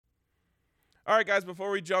All right, guys, before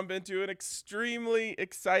we jump into an extremely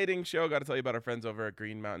exciting show, got to tell you about our friends over at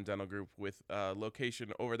Green Mountain Dental Group with a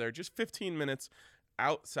location over there just 15 minutes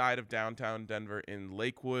outside of downtown Denver in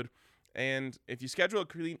Lakewood. And if you schedule a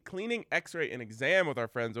cleaning, x-ray, and exam with our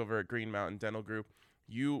friends over at Green Mountain Dental Group,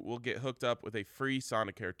 you will get hooked up with a free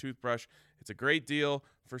Sonicare toothbrush. It's a great deal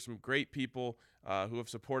for some great people who have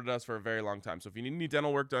supported us for a very long time. So if you need any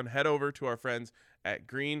dental work done, head over to our friends at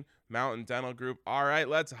Green Mountain Dental Group. All right,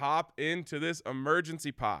 let's hop into this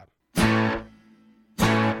emergency pod. Number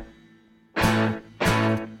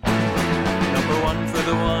one for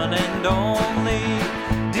the one and only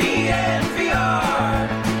DNVR.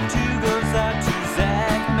 Two goes out to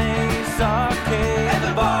Zac Mason at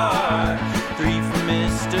the bar. Three for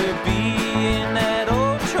Mr. B in that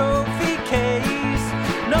old trophy case.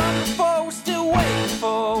 Number four we're still waiting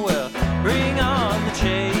for, well, bring on the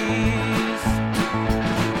chase.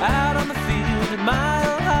 Out on the field at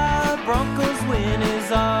Mile High, Broncos win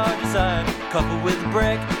is our desire. Coupled with a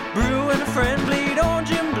break, brew and a friend, bleed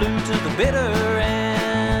orange and blue to the bitter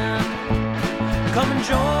end. Come and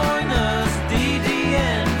join us,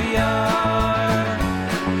 DNVR.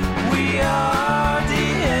 We are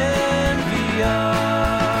DNVR.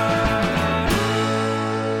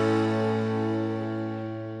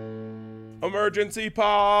 Emergency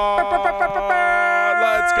pod.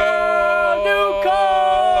 Let's go. New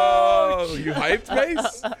coach. You hyped,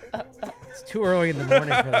 Mace? It's too early in the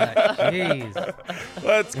morning for that. Jeez.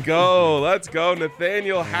 Let's go.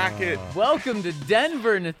 Nathaniel Hackett. Welcome to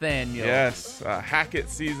Denver, Nathaniel. Yes, Hackett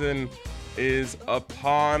season is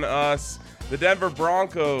upon us. The Denver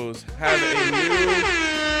Broncos have a new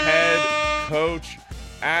head coach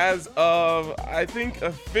as of, I think,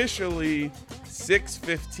 officially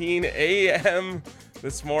 6:15 a.m.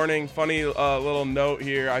 this morning. Funny little note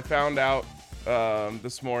here. I found out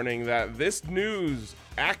this morning that this news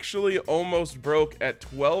actually almost broke at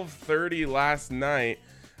 12:30 last night.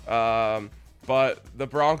 But the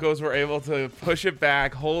Broncos were able to push it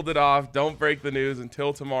back, hold it off, don't break the news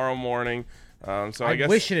until tomorrow morning. So I guess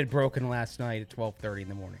wish it had broken last night at 12:30 in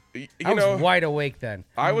the morning. I was wide awake then.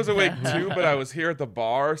 I was awake too, but I was here at the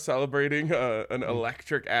bar celebrating an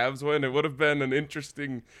electric Avs win. It would have been an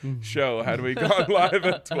interesting show had we gone live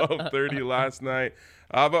at 12:30 last night.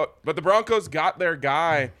 But the Broncos got their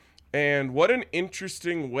guy, and what an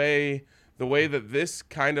interesting way, the way that this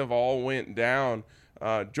kind of all went down.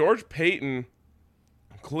 George Payton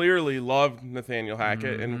clearly loved Nathaniel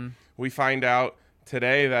Hackett, and we find out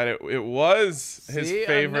today that it was his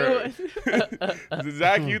favorite.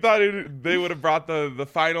 Zach, you thought they would have brought the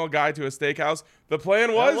final guy to a steakhouse. The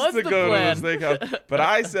plan was to go to a steakhouse, but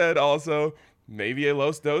I said also maybe a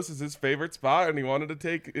Los Dos is his favorite spot, and he wanted to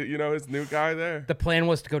take his new guy there. The plan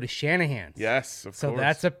was to go to Shanahan's. Yes, of course. So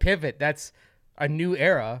that's a pivot. That's a new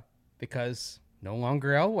era because no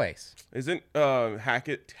longer Elway's. Isn't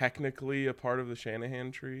Hackett technically a part of the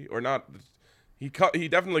Shanahan tree, or not? He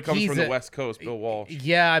definitely comes from the West Coast, Bill Walsh.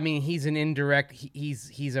 Yeah, I mean he's an indirect.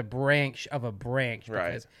 He's a branch of a branch. Right.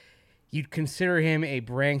 Because you'd consider him a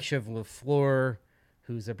branch of LaFleur,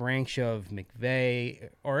 who's a branch of McVay,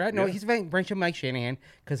 he's a branch of Mike Shanahan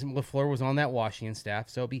because LaFleur was on that Washington staff.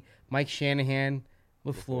 So it'd be Mike Shanahan,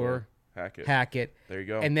 LaFleur, Hackett. There you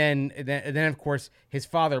go. And then of course his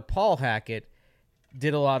father Paul Hackett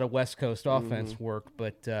did a lot of West Coast offense work,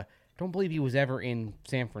 but I don't believe he was ever in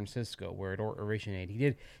San Francisco where it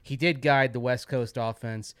originated. He did guide the West Coast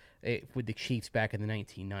offense with the Chiefs back in the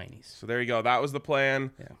 1990s. So there you go. That was the plan.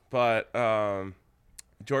 Yeah. But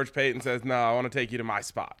George Payton says, "No, I want to take you to my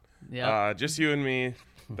spot. Yeah. Just you and me."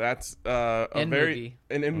 That's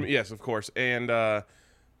yes, of course, and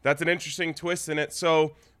that's an interesting twist in it.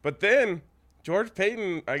 So, but then George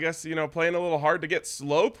Payton, I guess playing a little hard to get,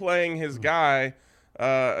 slow playing his guy.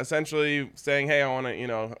 Essentially saying, hey, I want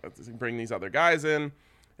to, bring these other guys in.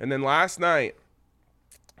 And then last night,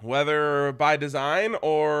 whether by design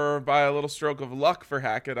or by a little stroke of luck for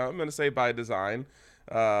Hackett, I'm going to say by design,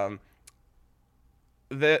 the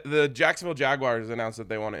Jacksonville Jaguars announced that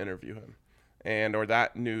they want to interview him, or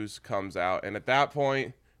that news comes out. And at that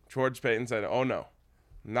point, George Payton said, oh, no,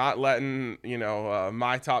 not letting,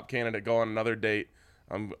 my top candidate go on another date.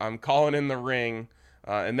 I'm calling in the ring.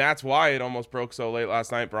 And that's why it almost broke so late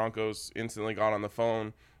last night. Broncos instantly got on the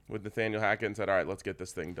phone with Nathaniel Hackett and said, all right, let's get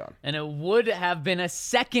this thing done. And it would have been a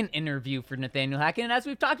second interview for Nathaniel Hackett. And as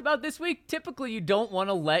we've talked about this week, typically you don't want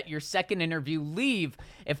to let your second interview leave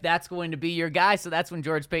if that's going to be your guy. So that's when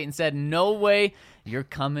George Paton said, no way, you're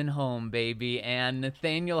coming home, baby. And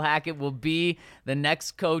Nathaniel Hackett will be the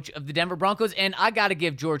next coach of the Denver Broncos. And I got to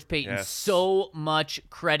give George Paton so much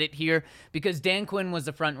credit here because Dan Quinn was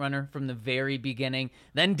the front runner from the very beginning.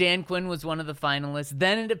 Then Dan Quinn was one of the finalists.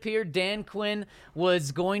 Then it appeared Dan Quinn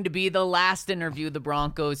was going to be the last interview the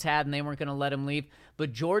Broncos had, and they weren't going to let him leave.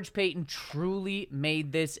 But George Paton truly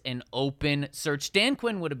made this an open search. Dan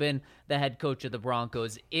Quinn would have been the head coach of the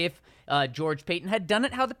Broncos if George Paton had done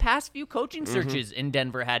it how the past few coaching searches in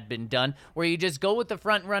Denver had been done, where you just go with the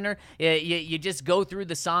front runner, you just go through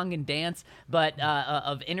the song and dance but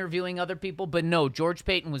of interviewing other people. But no, George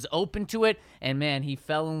Paton was open to it, and man, he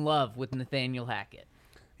fell in love with Nathaniel Hackett.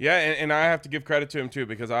 Yeah, and I have to give credit to him too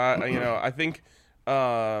because I think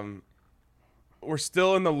we're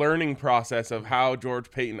still in the learning process of how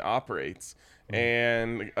George Paton operates.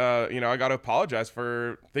 And, I got to apologize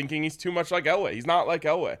for thinking he's too much like Elway. He's not like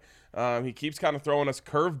Elway. He keeps kind of throwing us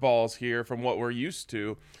curveballs here from what we're used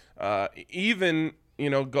to. Even,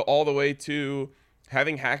 go all the way to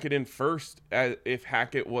having Hackett in first if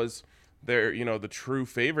Hackett was their, the true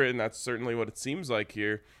favorite. And that's certainly what it seems like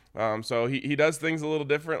here. So he does things a little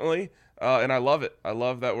differently. And I love it. I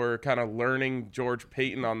love that we're kind of learning George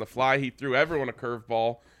Paton on the fly. He threw everyone a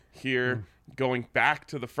curveball here, going back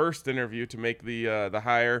to the first interview to make the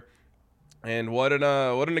hire. And what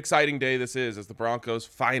an exciting day this is as the Broncos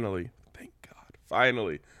finally, thank God,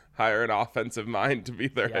 hire an offensive mind to be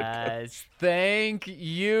their head coach. Yes, thank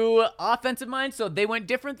you, offensive mind. So they went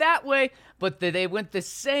different that way, but they went the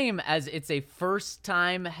same as it's a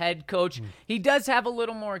first-time head coach. He does have a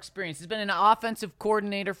little more experience. He's been an offensive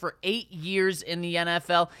coordinator for 8 years in the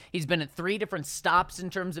NFL. He's been at 3 different stops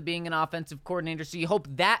in terms of being an offensive coordinator, so you hope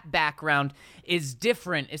that background is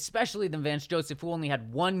different, especially than Vance Joseph, who only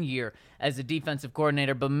had 1 year as a defensive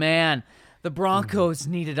coordinator. But man, the Broncos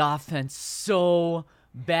needed offense so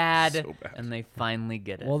bad, and they finally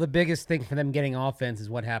get it. Well, the biggest thing for them getting offense is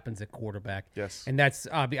what happens at quarterback. Yes. And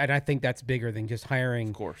and I think that's bigger than just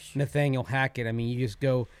hiring Nathaniel Hackett. I mean, you just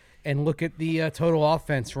go and look at the total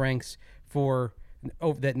offense ranks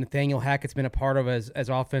that Nathaniel Hackett's been a part of as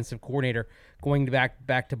offensive coordinator, going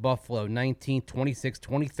back to Buffalo, 19th, 26th,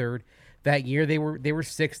 23rd. That year they were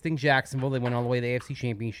 6th in Jacksonville. They went all the way to the AFC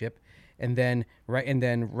Championship, and then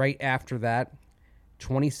right after that,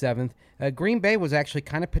 27th. Green Bay was actually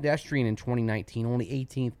kind of pedestrian in 2019, only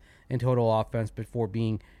 18th in total offense before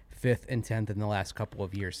being 5th and 10th in the last couple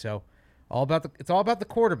of years. So it's all about the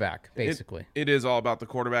quarterback, basically. It is all about the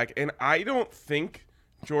quarterback, and I don't think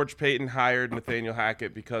George Paton hired Nathaniel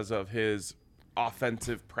Hackett because of his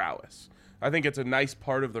offensive prowess. I think it's a nice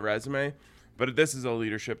part of the resume, but this is a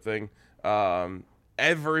leadership thing.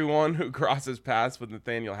 Everyone who crosses paths with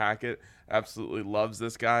Nathaniel Hackett absolutely loves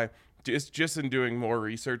this guy. Just in doing more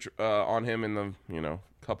research on him in the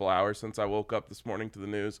couple hours since I woke up this morning to the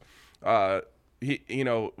news, one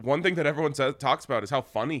thing that everyone talks about is how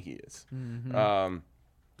funny he is. Aaron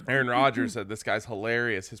Rodgers said this guy's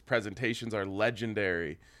hilarious. His presentations are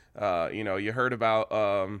legendary. You heard about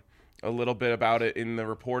a little bit about it in the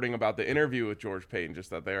reporting about the interview with George Paton, just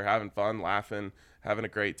that they were having fun, laughing, having a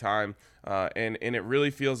great time, and it really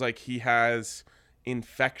feels like he has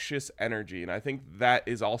infectious energy, and I think that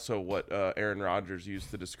is also what Aaron Rodgers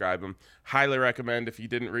used to describe him. Highly recommend, if you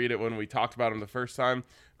didn't read it when we talked about him the first time,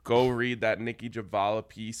 go read that Nikki Javala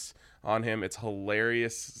piece on him. It's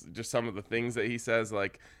hilarious, just some of the things that he says,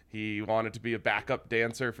 like he wanted to be a backup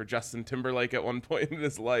dancer for Justin Timberlake at one point in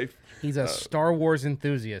his life. He's a Star Wars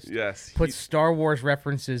enthusiast. Yes. Puts Star Wars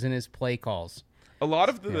references in his play calls. A lot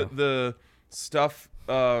of the stuff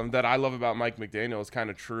that I love about Mike McDaniel is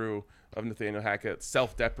kind of true of Nathaniel Hackett,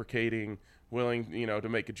 self-deprecating, willing, to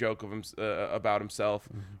make a joke of him about himself,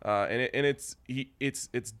 and it's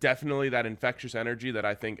definitely that infectious energy that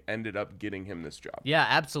I think ended up getting him this job. Yeah,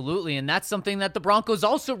 absolutely, and that's something that the Broncos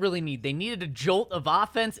also really need. They needed a jolt of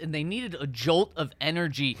offense, and they needed a jolt of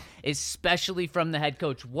energy, especially from the head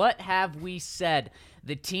coach. What have we said?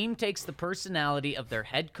 The team takes the personality of their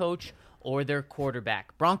head coach or their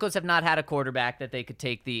quarterback. Broncos have not had a quarterback that they could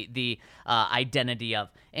take the identity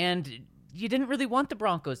of. And you didn't really want the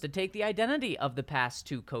Broncos to take the identity of the past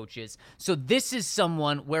two coaches. So this is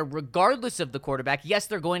someone where, regardless of the quarterback, yes,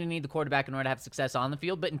 they're going to need the quarterback in order to have success on the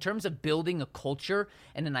field, but in terms of building a culture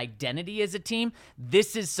and an identity as a team,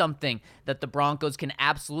 this is something that the Broncos can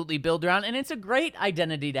absolutely build around, and it's a great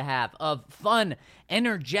identity to have of fun,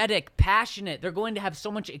 energetic, passionate. They're going to have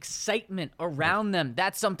so much excitement around them.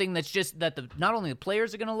 That's something that's just that not only the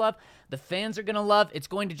players are going to love, the fans are going to love. It's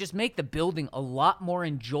going to just make the building a lot more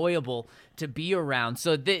enjoyable to be around.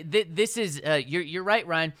 So this is, you're right,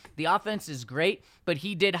 Ryan. The offense is great, but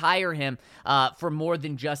he did hire him for more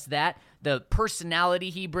than just that. The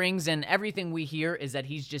personality he brings and everything we hear is that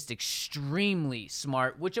he's just extremely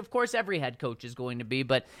smart, which of course every head coach is going to be,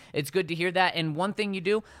 but it's good to hear that. And one thing you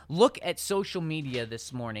do, look at social media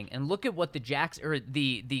this morning and look at what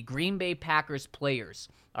the Green Bay Packers players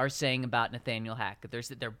are saying about Nathaniel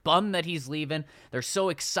Hackett. They're bummed that he's leaving. They're so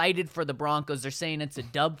excited for the Broncos. They're saying it's a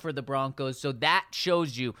dub for the Broncos. So that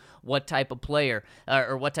shows you what type of player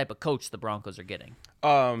or what type of coach the Broncos are getting.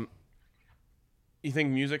 You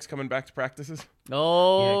think music's coming back to practices?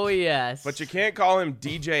 Oh, yes. But you can't call him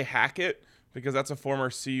DJ Hackett because that's a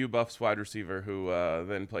former CU Buffs wide receiver who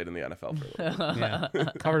then played in the NFL for a little bit.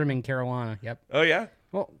 Yeah, covered him in Carolina. Yep. Oh, yeah?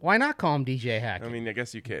 Well, why not call him DJ Hackett? I mean, I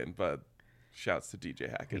guess you can, but shouts to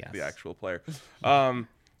DJ Hackett, Yes. the actual player.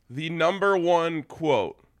 The number one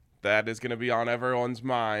quote that is going to be on everyone's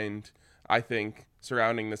mind, I think,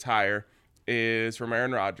 surrounding this hire is from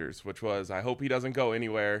Aaron Rodgers, which was, I hope he doesn't go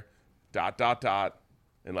anywhere, ...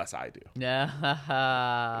 unless I do. Yeah.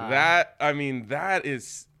 That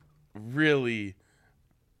is really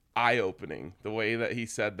eye-opening, the way that he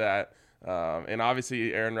said that. And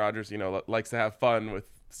obviously Aaron Rodgers, likes to have fun with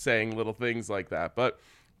saying little things like that. But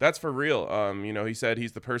that's for real. He said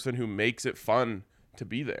he's the person who makes it fun to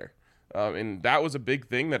be there. And that was a big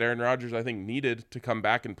thing that Aaron Rodgers, I think, needed to come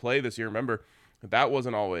back and play this year. Remember, that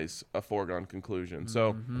wasn't always a foregone conclusion.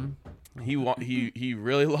 So he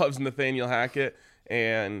really loves Nathaniel Hackett.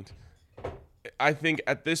 And I think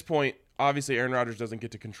at this point, obviously Aaron Rodgers doesn't get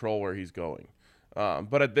to control where he's going.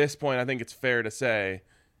 But at this point, I think it's fair to say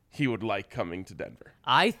he would like coming to Denver.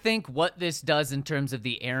 I think what this does in terms of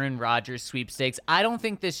the Aaron Rodgers sweepstakes, I don't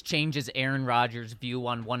think this changes Aaron Rodgers' view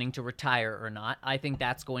on wanting to retire or not. I think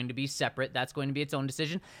that's going to be separate. That's going to be its own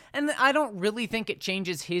decision. And I don't really think it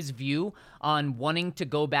changes his view on wanting to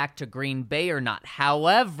go back to Green Bay or not.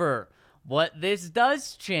 However, what this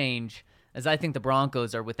does change is I think the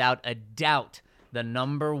Broncos are without a doubt the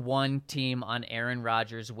number one team on Aaron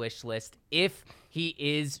Rodgers' wish list if he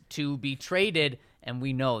is to be traded. And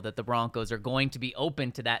we know that the Broncos are going to be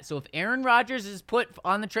open to that. So if Aaron Rodgers is put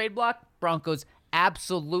on the trade block, Broncos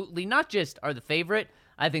absolutely not just are the favorite,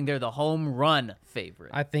 I think they're the home run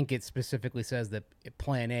favorite. I think it specifically says that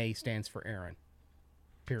Plan A stands for Aaron.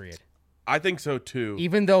 Period. I think so too.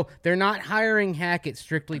 Even though they're not hiring Hackett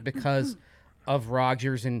strictly because of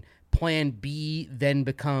Rodgers, and Plan B then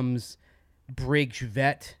becomes bridge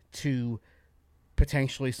vet to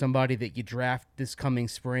potentially somebody that you draft this coming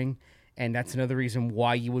spring. And that's another reason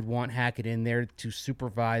why you would want Hackett in there to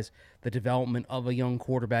supervise the development of a young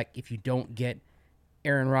quarterback if you don't get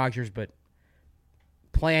Aaron Rodgers. But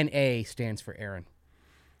Plan A stands for Aaron,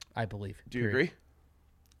 I believe. Do you agree?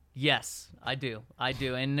 Yes, I do.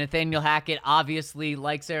 And Nathaniel Hackett obviously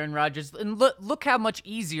likes Aaron Rodgers. And look how much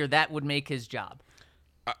easier that would make his job.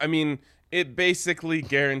 I mean, it basically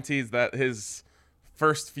guarantees that his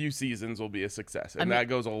first few seasons will be a success, and that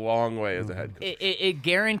goes a long way as a head coach. It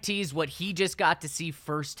guarantees what he just got to see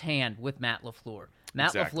firsthand with Matt LaFleur.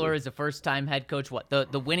 Matt LaFleur is a first-time head coach, the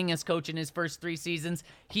winningest coach in his first 3 seasons.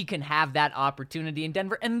 He can have that opportunity in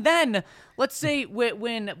Denver. And then, let's say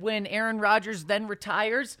when Aaron Rodgers then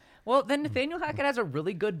retires, well, then Nathaniel Hackett has a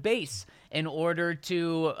really good base in order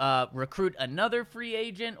to recruit another free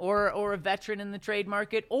agent or a veteran in the trade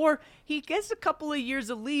market, or he gets a couple of years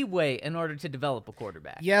of leeway in order to develop a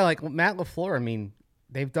quarterback. Yeah, like Matt LaFleur, I mean,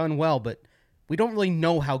 they've done well, but we don't really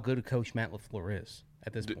know how good a coach Matt LaFleur is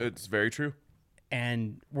at this point. It's very true.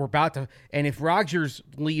 And we're about to, and if Rodgers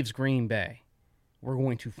leaves Green Bay, we're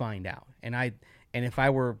going to find out. And if I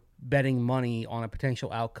were betting money on a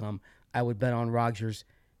potential outcome, I would bet on Rodgers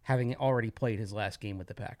having already played his last game with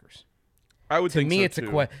the Packers. I would think so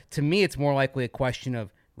too. To me, it's more likely a question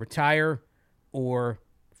of retire or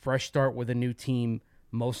fresh start with a new team,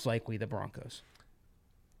 most likely the Broncos.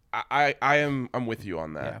 I'm with you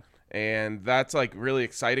on that. Yeah. And that's like really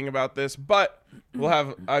exciting about this, but we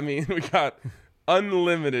got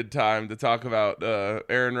unlimited time to talk about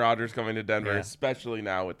Aaron Rodgers coming to Denver, especially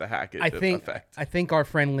now with the Hackett effect. I think our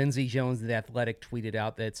friend Lindsey Jones, The Athletic, tweeted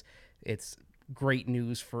out that it's great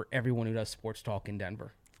news for everyone who does sports talk in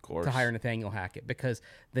Denver. course. to hire Nathaniel Hackett, because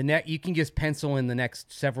you can just pencil in the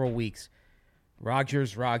next several weeks,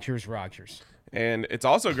 Rodgers. And it's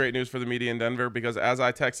also great news for the media in Denver, because as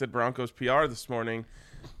I texted Broncos PR this morning,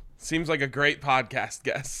 seems like a great podcast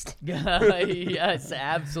guest. Yes,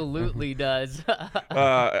 absolutely does.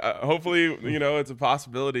 Hopefully, it's a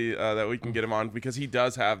possibility that we can get him on, because he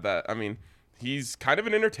does have that. I mean, he's kind of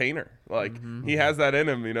an entertainer. Like, he has that in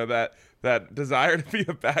him, that desire to be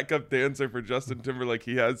a backup dancer for Justin Timberlake.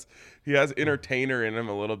 He has entertainer in him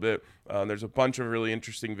a little bit. There's a bunch of really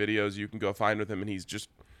interesting videos you can go find with him, and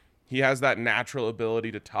he has that natural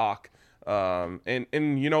ability to talk. And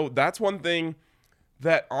that's one thing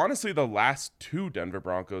that honestly the last two Denver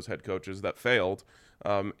Broncos head coaches that failed,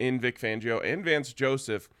 in Vic Fangio and Vance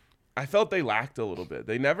Joseph, I felt they lacked a little bit.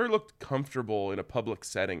 They never looked comfortable in a public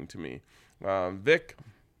setting to me. Vic,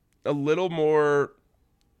 a little more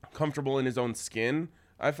comfortable in his own skin,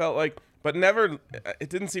 I felt like, but never, it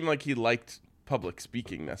didn't seem like he liked public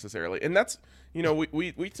speaking necessarily. And that's,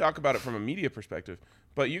 we talk about it from a media perspective,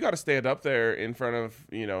 but you got to stand up there in front of,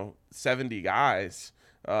 70 guys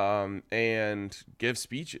and give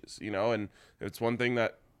speeches, and it's one thing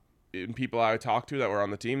that in people I talked to that were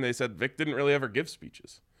on the team, they said Vic didn't really ever give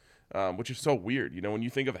speeches, which is so weird. When you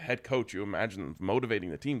think of a head coach, you imagine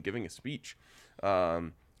motivating the team, giving a speech.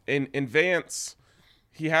 And Vance,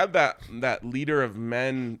 he had that leader of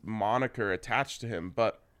men moniker attached to him,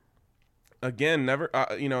 but again, never,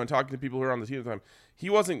 and talking to people who were on the team at the time, he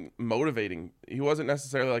wasn't motivating. He wasn't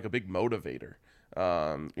necessarily like a big motivator.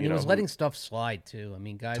 And he was letting stuff slide too. I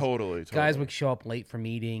mean, guys would show up late for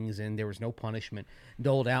meetings, and there was no punishment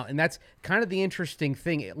doled out. And that's kind of the interesting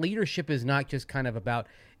thing. Leadership is not just kind of about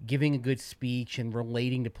giving a good speech and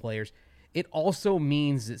relating to players. It also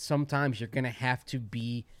means that sometimes you're going to have to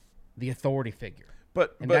be the authority figure.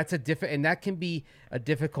 That's and that can be a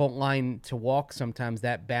difficult line to walk sometimes.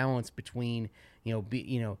 That balance between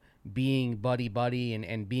being buddy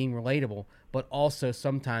and being relatable, but also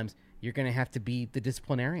sometimes you're going to have to be the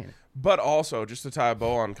disciplinarian. But also, just to tie a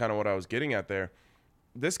bow on kind of what I was getting at there,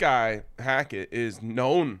 this guy, Hackett, is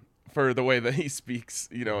known for the way that he speaks,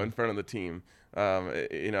 in front of the team.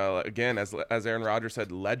 Again, as Aaron Rodgers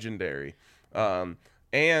said, legendary.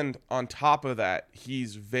 And on top of that,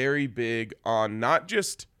 he's very big on not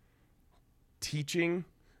just teaching,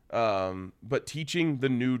 but teaching the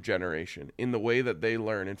new generation in the way that they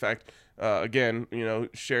learn. In fact, again,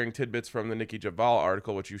 sharing tidbits from the Nikki Javal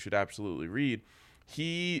article, which you should absolutely read.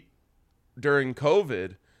 He, during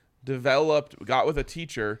COVID, got with a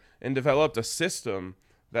teacher and developed a system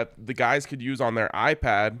that the guys could use on their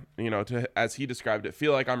iPad, to, as he described it,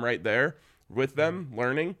 feel like I'm right there with them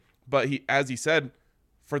learning. But as he said,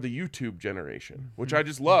 for the YouTube generation, which I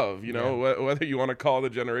just love, whether you want to call the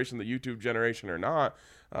generation the YouTube generation or not,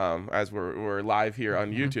 as we're live here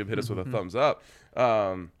on YouTube, hit us with a thumbs up.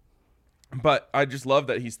 But I just love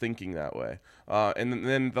that he's thinking that way. And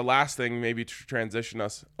then the last thing, maybe to transition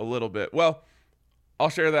us a little bit. Well, I'll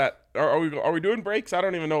share that. Are we doing breaks? I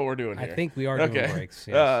don't even know what we're doing here. I think we are doing breaks.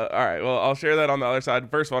 Yes. All right. Well, I'll share that on the other side.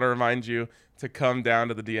 First, I want to remind you to come down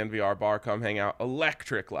to the DNVR bar. Come hang out.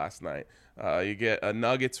 Electric last night. You get a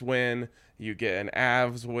Nuggets win. You get an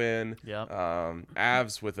Avs win. Yep.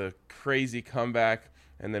 Avs with a crazy comeback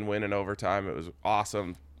and then win in overtime. It was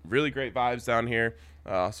awesome. Really great vibes down here.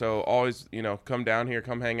 So always, come down here,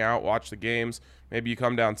 come hang out, watch the games. Maybe you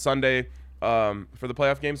come down Sunday for the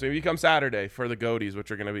playoff games. Maybe you come Saturday for the Goaties, which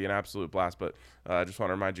are going to be an absolute blast. But I just want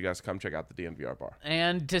to remind you guys to come check out the DNVR bar.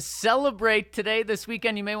 And to celebrate this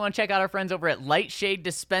weekend, you may want to check out our friends over at Lightshade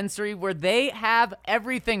Dispensary, where they have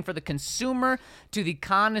everything for the consumer to the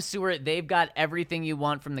connoisseur. They've got everything you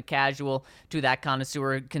want, from the casual to that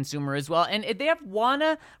consumer as well. And they have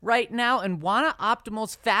Wana right now, and Wana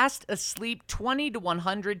Optimal's Fast Asleep 20 to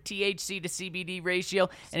 100 THC to CBD ratio.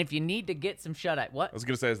 And if you need to get some shut-eye, what? I was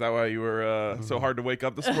going to say, is that why you were so hard to wake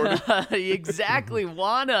up this morning? Exactly.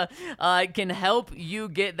 Wana can help you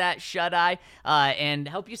get that shut-eye and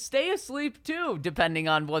help you stay asleep too, depending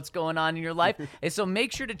on what's going on in your life. And so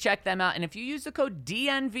make sure to check them out. And if you use the code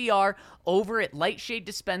DNVR over at Lightshade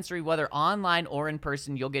Dispensary, whether online or in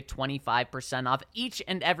person, you'll get 25% off each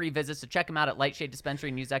and every visit. So check them out at Lightshade Dispensary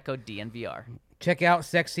and use that code DNVR. Check out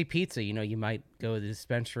Sexy Pizza. You might go to the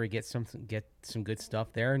dispensary, get some good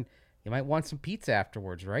stuff there, and you might want some pizza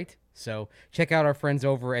afterwards, right? So check out our friends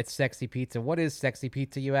over at Sexy Pizza. What is Sexy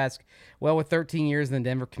Pizza, you ask? Well, with 13 years in the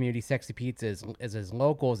Denver community, Sexy Pizza is as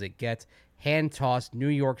local as it gets. Hand-tossed New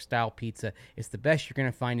York-style pizza. It's the best you're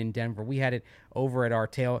going to find in Denver. We had it over at our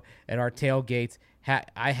tailgates.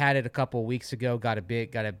 I had it a couple of weeks ago. Got a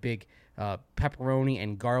big pepperoni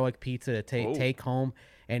and garlic pizza to take home.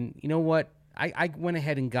 And you know what? I went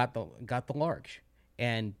ahead and got the large,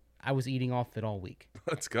 and I was eating off it all week.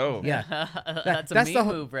 Let's go. Yeah, That's a mean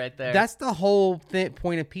move right there. That's the whole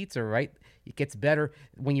point of pizza, right? It gets better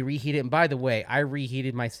when you reheat it. And by the way, I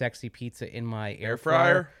reheated my sexy pizza in my air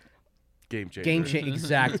fryer. Game changer. Game changer,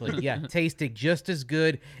 exactly. Yeah, tasted just as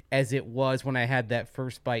good as it was when I had that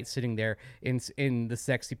first bite sitting there in the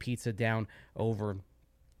sexy pizza down over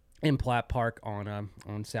in Platt Park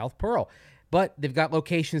on South Pearl. But they've got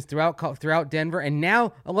locations throughout Denver, and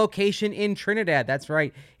now a location in Trinidad. That's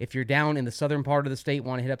right. If you're down in the southern part of the state,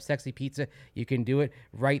 want to hit up Sexy Pizza, you can do it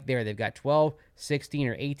right there. They've got 12, 16,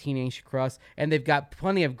 or 18-inch crusts, and they've got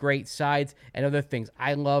plenty of great sides and other things.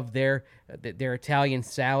 I love their Italian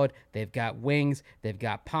salad. They've got wings. They've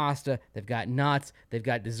got pasta. They've got nuts. They've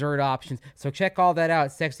got dessert options. So check all that out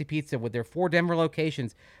at Sexy Pizza with their 4 Denver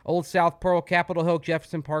locations: Old South Pearl, Capitol Hill,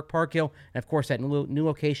 Jefferson Park, Park Hill, and, of course, that new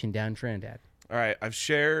location down in Trinidad. All right, I've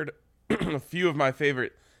shared a few of my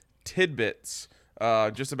favorite tidbits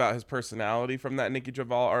just about his personality from that Nicky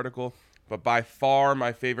Duvall article, but by far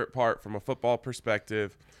my favorite part from a football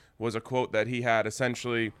perspective was a quote that he had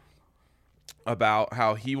essentially about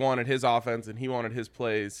how he wanted his offense and he wanted his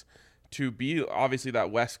plays to be obviously that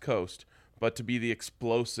West Coast, but to be the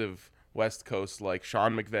explosive West Coast like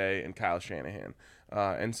Sean McVay and Kyle Shanahan.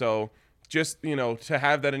 And so just, to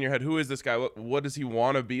have that in your head, who is this guy? What does he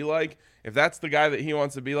want to be like? If that's the guy that he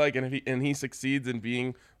wants to be like, and if he succeeds in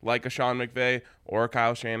being like a Sean McVay or a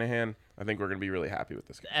Kyle Shanahan, I think we're going to be really happy with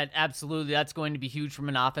this guy. Absolutely. That's going to be huge from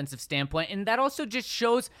an offensive standpoint. And that also just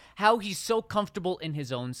shows how he's so comfortable in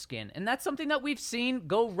his own skin. And that's something that we've seen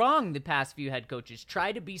go wrong the past few head coaches.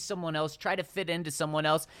 Try to be someone else, try to fit into someone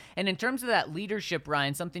else. And in terms of that leadership,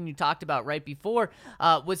 Ryan, something you talked about right before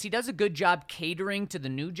was he does a good job catering to the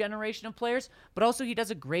new generation of players, but also he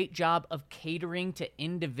does a great job of catering to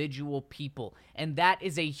individual people. And that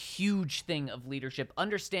is a huge thing of leadership,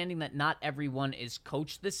 understanding that not everyone is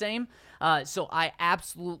coached the same. So I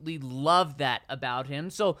absolutely love that about him.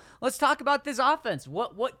 So let's talk about this offense.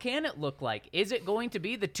 What can it look like? Is it going to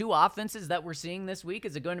be the 2 offenses that we're seeing this week?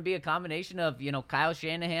 Is it going to be a combination of, Kyle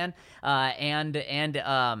Shanahan and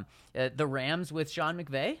the Rams with Sean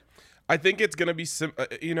McVay? I think it's going to be,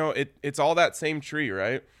 it's all that same tree,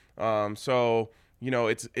 right? So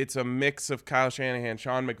it's a mix of Kyle Shanahan,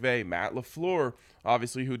 Sean McVay, Matt LaFleur,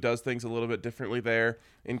 obviously, who does things a little bit differently there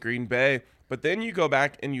in Green Bay. But then you go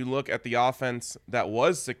back and you look at the offense that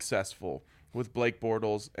was successful with Blake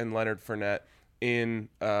Bortles and Leonard Fournette in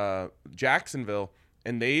Jacksonville,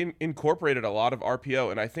 and they incorporated a lot of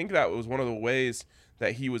RPO. And I think that was one of the ways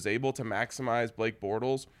that he was able to maximize Blake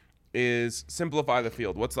Bortles is simplify the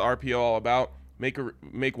field. What's the RPO all about?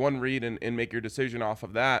 Make one read and make your decision off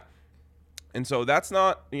of that. And so that's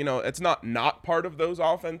not, it's not part of those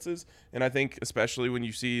offenses. And I think especially when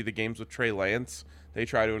you see the games with Trey Lance, they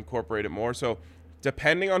try to incorporate it more. So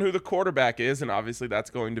depending on who the quarterback is, and obviously that's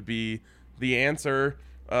going to be the answer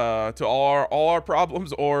to all our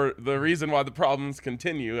problems, or the reason why the problems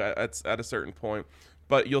continue at a certain point.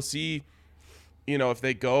 But you'll see, if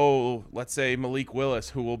they go, let's say Malik Willis,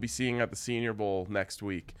 who we'll be seeing at the Senior Bowl next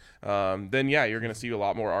week, then yeah, you're going to see a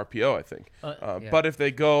lot more RPO, I think. Yeah. But if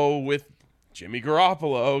they go with Jimmy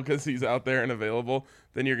Garoppolo because he's out there and available,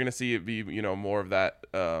 then you're going to see it be, more of that,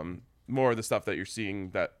 more of the stuff that you're seeing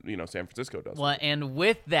that, San Francisco does. Well, and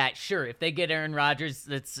with that, sure, if they get Aaron Rodgers,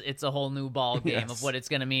 it's a whole new ball game of what it's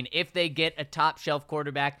going to mean. If they get a top shelf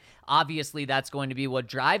quarterback, obviously that's going to be what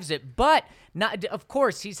drives it. But of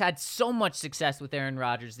course, he's had so much success with Aaron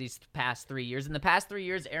Rodgers these past 3 years. In the past 3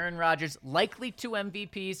 years, Aaron Rodgers, likely 2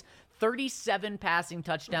 MVPs, 37 passing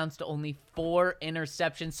touchdowns to only 4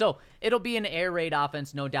 interceptions. So it'll be an air raid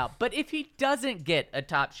offense, no doubt. But if he doesn't get a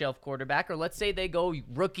top shelf quarterback, or let's say they go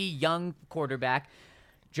rookie young quarterback,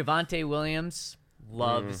 Javonte Williams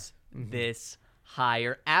loves this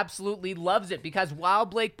hire. Absolutely loves it, because while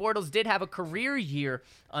Blake Bortles did have a career year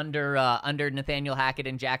under Nathaniel Hackett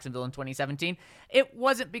in Jacksonville in 2017, it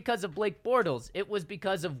wasn't because of Blake Bortles. It was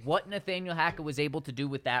because of what Nathaniel Hackett was able to do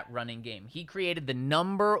with that running game. He created the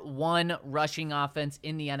 #1 rushing offense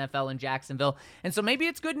in the NFL in Jacksonville. And so maybe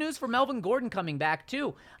it's good news for Melvin Gordon coming back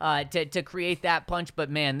too, to create that punch. But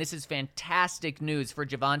man, this is fantastic news for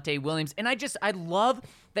Javonte Williams. And I love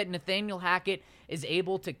that Nathaniel Hackett is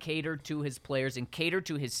able to cater to his players and cater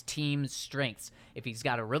to his team's strengths. If he's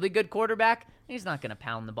got a really good quarterback, he's not going to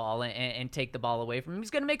pound the ball and take the ball away from him. He's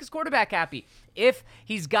going to make his quarterback happy. If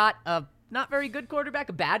he's got a not very good quarterback,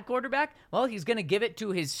 a bad quarterback, well, he's going to give it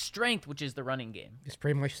to his strength, which is the running game. Just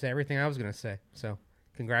pretty much said everything I was going to say. So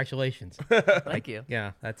congratulations. Thank you.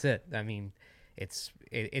 Yeah, that's it. I mean, it's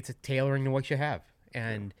a tailoring to what you have.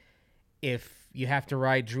 And if you have to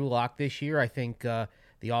ride Drew Lock this year, I think the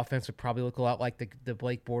offense would probably look a lot like the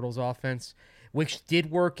Blake Bortles offense, which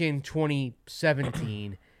did work in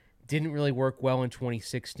 2017, didn't really work well in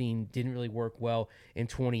 2016, didn't really work well in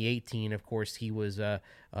 2018. Of course, he was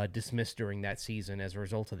dismissed during that season as a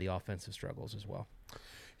result of the offensive struggles as well.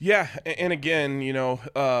 Yeah, and again,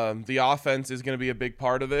 the offense is going to be a big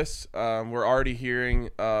part of this. We're already hearing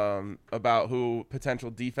about who potential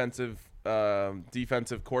defensive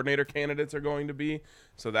coordinator candidates are going to be.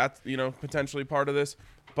 So that's, potentially part of this.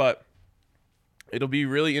 But it'll be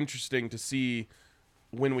really interesting to see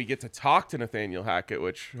when we get to talk to Nathaniel Hackett,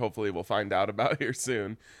 which hopefully we'll find out about here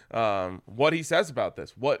soon, what he says about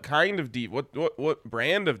this. What kind of what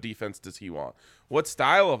brand of defense does he want? What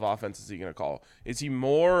style of offense is he going to call? Is he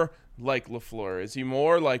more like LaFleur? Is he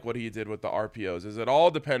more like what he did with the RPOs? Is it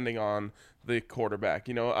all depending on the quarterback?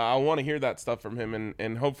 I want to hear that stuff from him,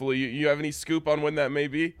 and hopefully you have any scoop on when that may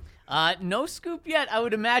be? No scoop yet. I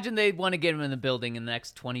would imagine they'd want to get him in the building in the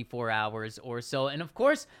next 24 hours or so. And of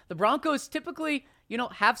course, the Broncos typically,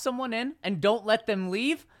 have someone in and don't let them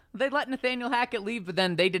leave. They let Nathaniel Hackett leave, but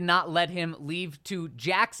then they did not let him leave to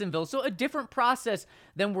Jacksonville. So a different process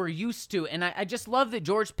than we're used to. And I just love that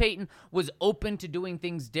George Paton was open to doing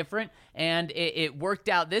things different, and it worked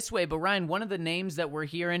out this way. But Ryan, one of the names that we're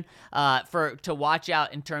hearing to watch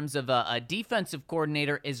out in terms of a defensive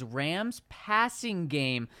coordinator is Rams passing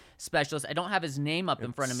game specialist. I don't have his name up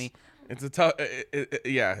in front of me. It's a tough,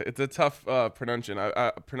 it's a tough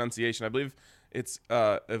pronunciation. I believe it's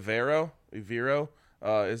Ivero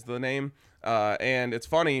is the name. And it's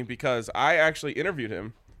funny because I actually interviewed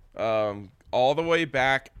him all the way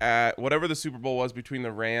back at whatever the Super Bowl was between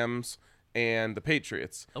the Rams and the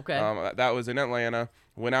Patriots. Okay. That was in Atlanta.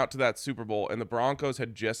 Went out to that Super Bowl, and the Broncos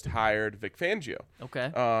had just hired Vic Fangio.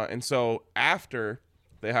 Okay. And so after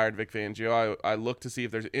they hired Vic Fangio, I looked to see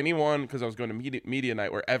if there's anyone, because I was going to media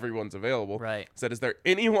night where everyone's available. Right. Said, is there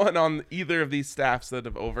anyone on either of these staffs that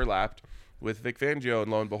have overlapped with Vic Fangio?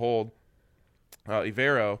 And lo and behold,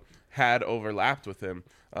 Ivero had overlapped with him.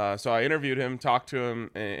 So I interviewed him, talked to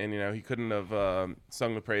him, and he couldn't have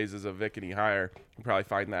sung the praises of Vic any higher. You can probably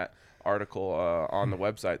find that article on the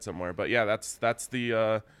website somewhere. But yeah, that's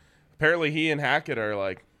the apparently he and Hackett are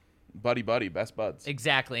like buddy, best buds.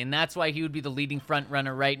 Exactly, and that's why he would be the leading front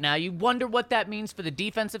runner right now. You wonder what that means for the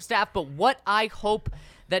defensive staff, but what I hope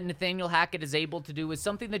that Nathaniel Hackett is able to do is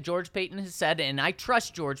something that George Paton has said, and I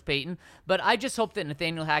trust George Paton, but I just hope that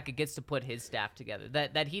Nathaniel Hackett gets to put his staff together,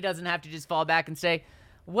 that he doesn't have to just fall back and say,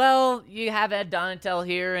 well, you have Ed Donatel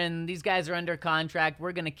here, and these guys are under contract.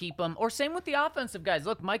 We're going to keep them. Or same with the offensive guys.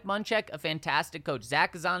 Look, Mike Munchak, a fantastic coach.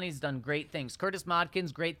 Zach Azzani's done great things. Curtis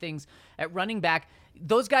Modkins, great things at running back.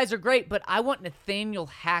 Those guys are great, but I want Nathaniel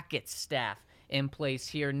Hackett's staff in place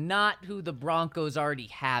here, not who the Broncos already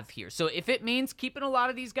have here. So if it means keeping a lot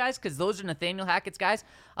of these guys, because those are Nathaniel Hackett's guys,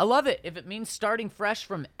 I love it. If it means starting fresh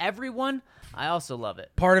from everyone, I also love it.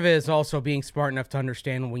 Part of it is also being smart enough to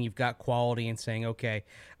understand when you've got quality and saying, okay,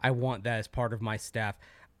 I want that as part of my staff.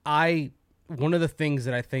 One of the things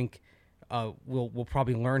that I think we'll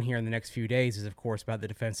probably learn here in the next few days is, of course, about the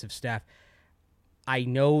defensive staff. I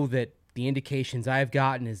know that the indications I've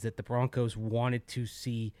gotten is that the Broncos wanted to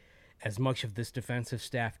see as much of this defensive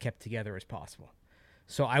staff kept together as possible.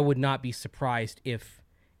 So I would not be surprised if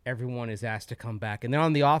everyone is asked to come back. And then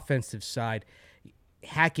on the offensive side,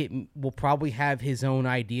 Hackett will probably have his own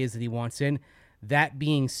ideas that he wants in. That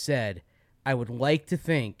being said, I would like to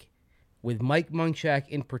think, with Mike Munchak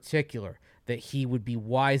in particular, that he would be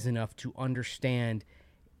wise enough to understand,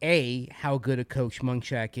 A, how good a coach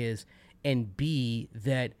Munchak is, and B,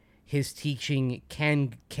 that his teaching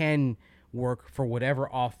can work for whatever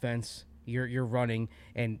offense you're running,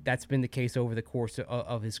 and that's been the case over the course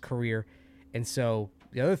of his career. And so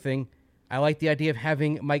the other thing, I like the idea of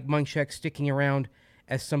having Mike Munchak sticking around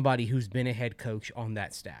as somebody who's been a head coach on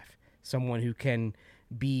that staff, someone who can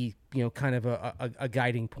be, kind of a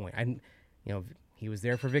guiding point. He was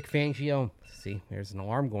there for Vic Fangio. See, there's an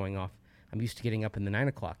alarm going off. I'm used to getting up in the 9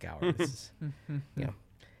 o'clock hour. This is,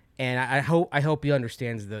 and I hope he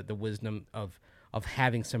understands the wisdom of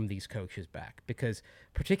having some of these coaches back, because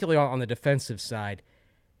particularly on the defensive side,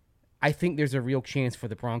 I think there's a real chance for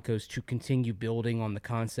the Broncos to continue building on the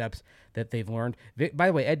concepts that they've learned. By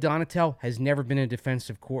the way, Ed Donatel has never been a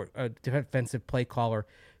defensive play caller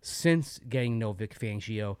since getting to know Vic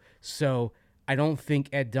Fangio. So I don't think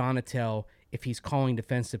Ed Donatel, if he's calling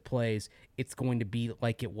defensive plays, it's going to be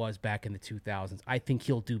like it was back in the 2000s. I think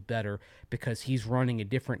he'll do better because he's running a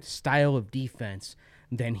different style of defense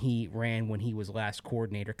than he ran when he was last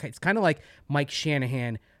coordinator. It's kind of like Mike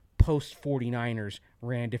Shanahan post 49ers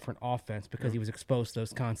ran a different offense because he was exposed to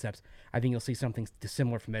those concepts. I think you'll see something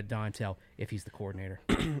similar from Ed Donatell if he's the coordinator.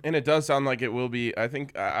 And it does sound like it will be. I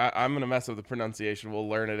think I'm going to mess up the pronunciation. We'll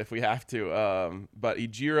learn it if we have to. But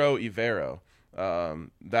Ejiro Evero,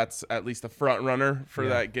 that's at least a front runner for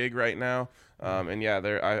that gig right now. And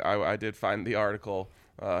yeah, I did find the article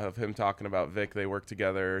of him talking about Vic. They worked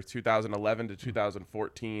together 2011 to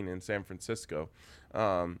 2014 in San Francisco.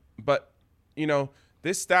 But, you know,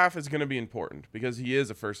 this staff is going to be important because he is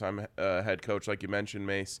a first-time head coach, like you mentioned,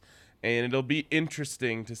 Mace. And it'll be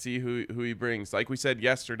interesting to see who he brings. Like we said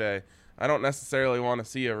yesterday, I don't necessarily want to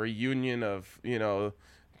see a reunion of, you know,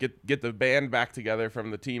 get the band back together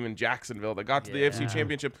from the team in Jacksonville that got to the AFC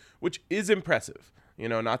Championship, which is impressive. You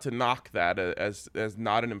know, not to knock that as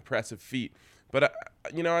not an impressive feat. But,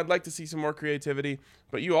 you know, I'd like to see some more creativity.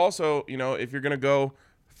 But you also, you know, if you're going to go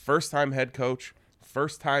first-time head coach,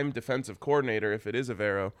 first-time defensive coordinator, if it is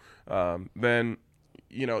Evero, then,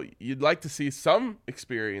 you know, you'd like to see some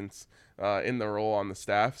experience in the role on the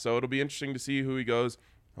staff. So it'll be interesting to see who he goes.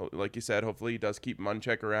 Like you said, hopefully he does keep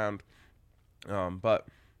Munchak around. But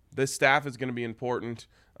this staff is going to be important.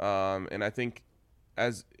 And I think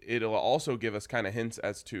as it'll also give us kind of hints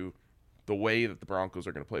as to the way that the Broncos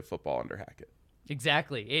are going to play football under Hackett.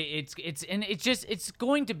 Exactly. It's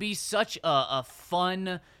going to be such a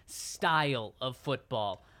fun style of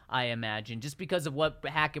football, I imagine, just because of what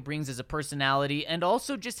Hackett brings as a personality and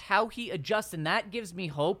also just how he adjusts. And that gives me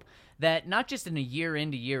hope that not just in a year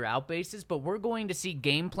in to year out basis, but we're going to see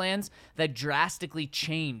game plans that drastically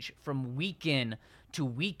change from week in to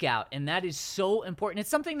week out. And that is so important. It's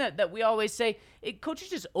something that we always say, coaches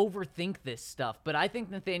just overthink this stuff. But I think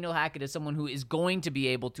Nathaniel Hackett is someone who is going to be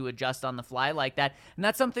able to adjust on the fly like that. And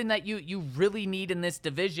that's something that you really need in this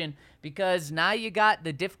division, because now you got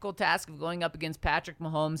the difficult task of going up against Patrick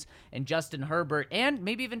Mahomes and Justin Herbert and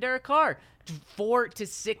maybe even Derek Carr 4 to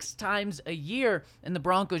 6 times a year. And the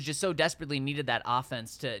Broncos just so desperately needed that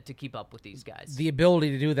offense to keep up with these guys. The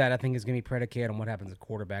ability to do that, I think, is going to be predicated on what happens at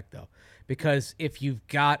quarterback, though. Because if you've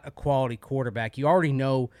got a quality quarterback, you already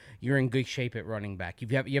know you're in good shape at running back. You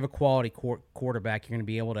have a quality quarterback, you're going to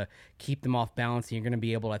be able to keep them off balance, and you're going to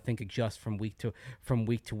be able, I think, adjust from week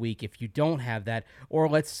to week. If you don't have that, or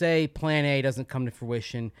let's say Plan A doesn't come to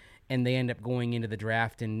fruition, and they end up going into the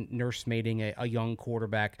draft and nursemating a young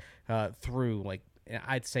quarterback through, like,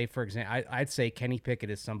 I'd say, for example, I'd say Kenny Pickett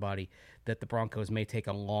is somebody that the Broncos may take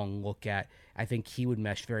a long look at. I think he would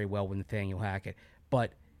mesh very well with Nathaniel Hackett.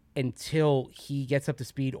 But until he gets up to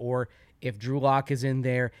speed, or if Drew Lock is in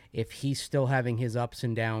there, if he's still having his ups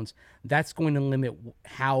and downs, that's going to limit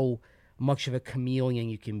how much of a chameleon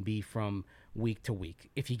you can be from week to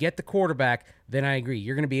week. If you get the quarterback, then I agree.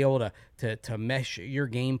 You're going to be able to mesh your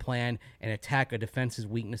game plan and attack a defense's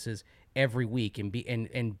weaknesses every week and be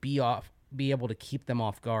able to keep them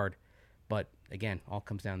off guard. But again, all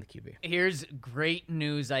comes down to QB. Here's great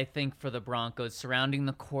news, I think, for the Broncos surrounding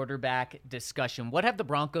the quarterback discussion. What have the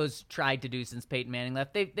Broncos tried to do since Peyton Manning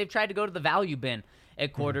left? They've tried to go to the value bin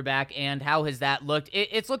at quarterback, and how has that looked?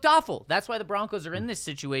 It's looked awful. That's why the Broncos are in this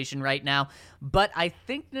situation right now. But I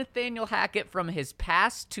think Nathaniel Hackett, from his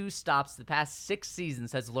past 2 stops, the past 6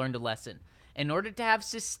 seasons, has learned a lesson. In order to have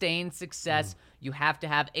sustained success, you have to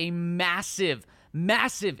have a massive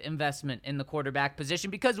investment in the quarterback position,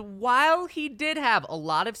 because while he did have a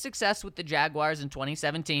lot of success with the Jaguars in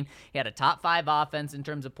 2017, he had a top 5 offense in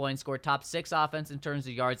terms of points scored, top 6 offense in terms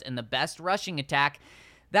of yards, and the best rushing attack.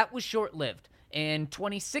 That was short-lived. In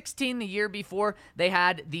 2016, the year before, they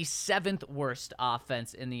had the 7th worst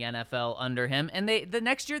offense in the NFL under him, and the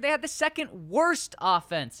next year they had the 2nd worst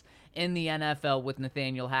offense in the NFL with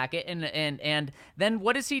Nathaniel Hackett. And then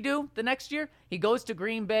what does he do the next year? He goes to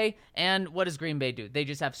Green Bay, and what does Green Bay do? They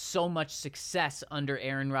just have so much success under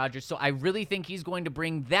Aaron Rodgers. So I really think he's going to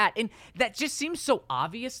bring that. And that just seems so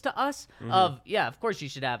obvious to us of course you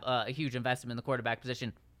should have a huge investment in the quarterback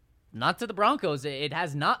position. Not to the Broncos. It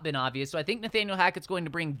has not been obvious. So I think Nathaniel Hackett's going to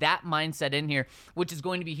bring that mindset in here, which is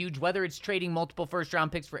going to be huge, whether it's trading multiple first-round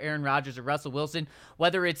picks for Aaron Rodgers or Russell Wilson,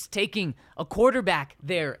 whether it's taking a quarterback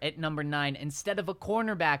there at number 9 instead of a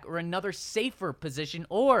cornerback or another safer position,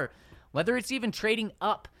 or whether it's even trading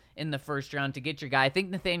up in the first round to get your guy. I think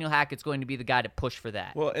Nathaniel Hackett's going to be the guy to push for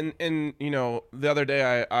that. Well, and you know, the other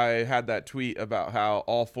day I had that tweet about how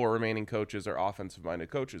all 4 remaining coaches are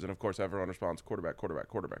offensive-minded coaches, and of course everyone responds quarterback.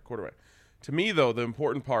 To me, though, the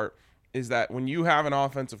important part is that when you have an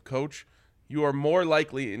offensive coach, you are more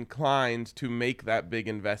likely inclined to make that big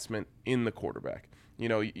investment in the quarterback. You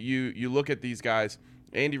know, you look at these guys.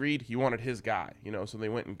 Andy Reid, he wanted his guy, you know, so they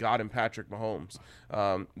went and got him Patrick Mahomes.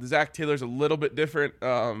 Zach Taylor's a little bit different,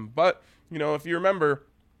 but, you know, if you remember,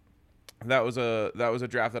 That was a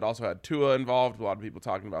draft that also had Tua involved. A lot of people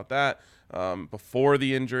talking about that before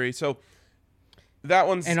the injury. So that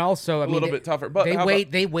one's and also a little bit tougher. But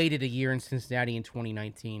they waited a year in Cincinnati in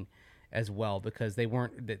 2019 as well because they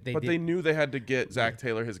weren't. They knew they had to get Zach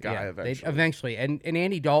Taylor his guy eventually. And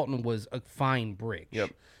Andy Dalton was a fine bridge.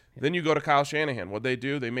 Yep. Then you go to Kyle Shanahan. What they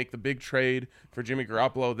do, they make the big trade for Jimmy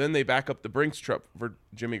Garoppolo. Then they back up the Brinks truck for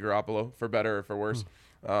Jimmy Garoppolo, for better or for worse.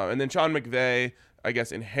 And then Sean McVay, I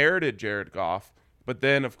guess, inherited Jared Goff. But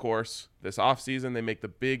then, of course, this offseason, they make the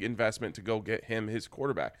big investment to go get him his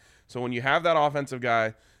quarterback. So when you have that offensive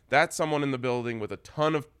guy, that's someone in the building with a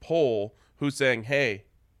ton of pull who's saying, hey,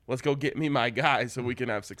 let's go get me my guy so we can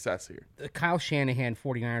have success here. The Kyle Shanahan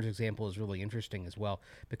 49ers example is really interesting as well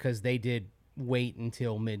because they did wait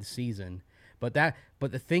until mid-season. But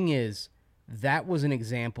the thing is, that was an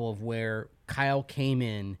example of where Kyle came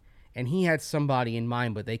in and he had somebody in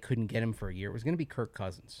mind, but they couldn't get him for a year. It was going to be Kirk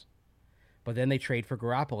Cousins. But then they trade for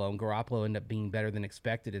Garoppolo, and Garoppolo ended up being better than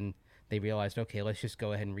expected, and they realized, okay, let's just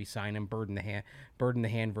go ahead and re-sign him, bird in the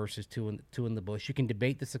hand versus two in the bush. You can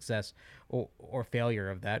debate the success or failure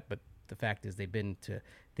of that, but the fact is they've been to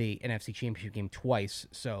the NFC Championship game twice,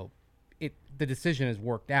 so the decision has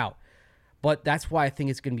worked out. But that's why I think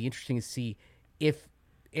it's going to be interesting to see if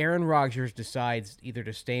Aaron Rodgers decides either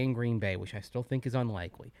to stay in Green Bay, which I still think is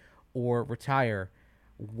unlikely, or retire.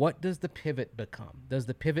 What does the pivot become? Does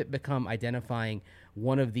the pivot become identifying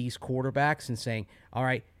one of these quarterbacks and saying, all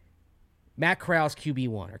right, Matt Corral's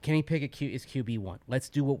QB1 or Kenny Pickett is QB1. Let's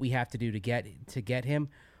do what we have to do to get him.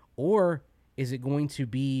 Or is it going to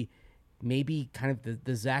be maybe kind of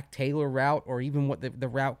the Zach Taylor route or even what the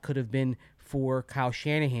route could have been for Kyle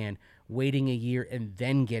Shanahan, waiting a year and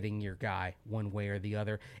then getting your guy one way or the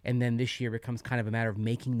other. And then this year becomes kind of a matter of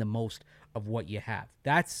making the most of what you have.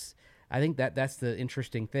 I think that's the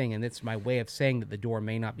interesting thing. And it's my way of saying that the door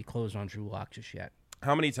may not be closed on Drew Lock just yet.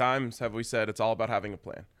 How many times have we said it's all about having a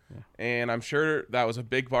plan? Yeah. And I'm sure that was a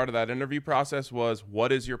big part of that interview process was,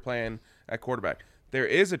 what is your plan at quarterback? There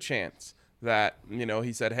is a chance that,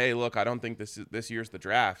 he said, hey, look, I don't think this year's the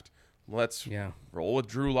draft. Let's roll with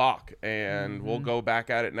Drew Lock, and we'll go back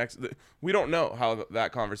at it next. We don't know how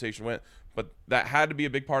that conversation went, but that had to be a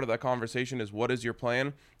big part of that conversation is, what is your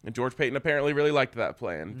plan? And George Paton apparently really liked that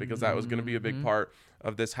plan because that was going to be a big part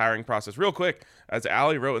of this hiring process. Real quick, as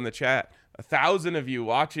Allie wrote in the chat, 1,000 of you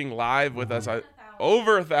watching live with us.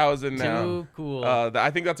 Over 1,000 now. Too cool.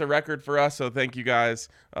 I think that's a record for us, so thank you guys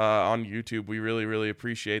on YouTube. We really, really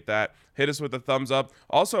appreciate that. Hit us with a thumbs up.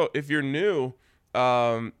 Also, if you're new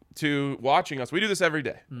to watching us, we do this every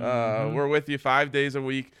day. We're with you 5 days a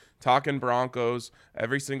week, talking Broncos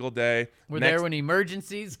every single day. We're there when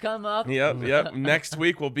emergencies come up. Yep. Next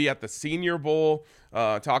week we'll be at the Senior Bowl,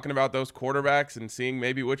 talking about those quarterbacks and seeing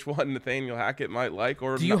maybe which one Nathaniel Hackett might like.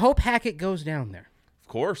 Or do you hope Hackett goes down there? Of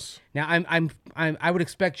course. Now I would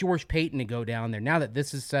expect George Paton to go down there. Now that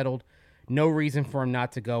this is settled, no reason for him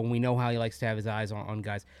not to go, and we know how he likes to have his eyes on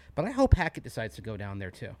guys. But I hope Hackett decides to go down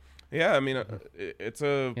there too. Yeah, I mean, it's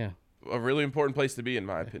a really important place to be, in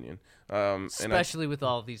my opinion. Especially with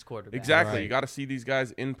all of these quarterbacks. Exactly. Right. You got to see these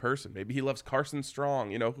guys in person. Maybe he loves Carson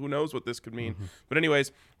Strong. Who knows what this could mean. But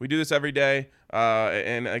anyways, we do this every day.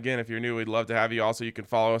 And again, if you're new, we'd love to have you. Also, you can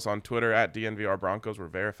follow us on Twitter at DNVR Broncos. We're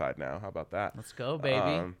verified now. How about that? Let's go,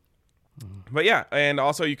 baby. But yeah, and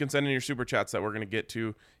also you can send in your super chats that we're going to get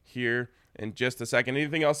to here in just a second.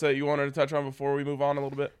 Anything else that you wanted to touch on before we move on a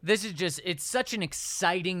little bit? This is it's such an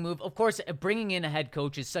exciting move. Of course, bringing in a head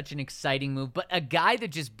coach is such an exciting move, but a guy that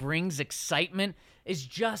just brings excitement is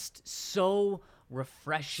just so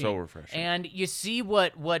refreshing. So refreshing. And you see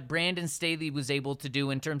what Brandon Staley was able to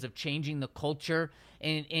do in terms of changing the culture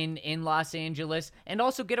in Los Angeles and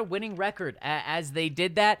also get a winning record as they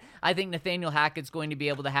did that. I think Nathaniel Hackett's going to be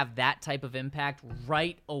able to have that type of impact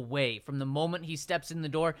right away from the moment he steps in the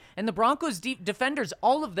door. And the Broncos defenders,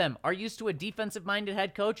 all of them are used to a defensive-minded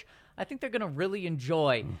head coach. I think they're going to really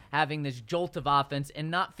enjoy having this jolt of offense and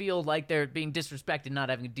not feel like they're being disrespected not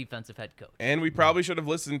having a defensive head coach. And we probably should have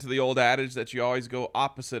listened to the old adage that you always go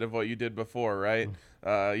opposite of what you did before, right?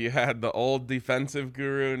 You had the old defensive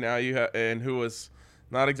guru, now you have, and who was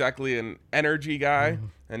not exactly an energy guy,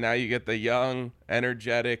 and now you get the young,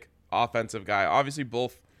 energetic offensive guy. Obviously,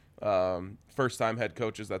 both first-time head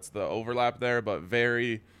coaches. That's the overlap there, but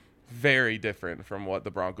very, very different from what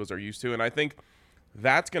the Broncos are used to. And I think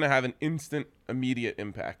that's going to have an instant, immediate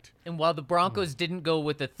impact. And while the Broncos didn't go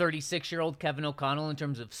with the 36-year-old Kevin O'Connell in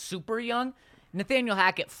terms of super young, Nathaniel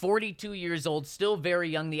Hackett, 42 years old, still very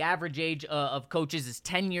young. The average age of coaches is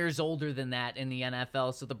 10 years older than that in the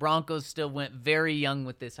NFL, so the Broncos still went very young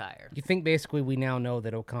with this hire. You think basically we now know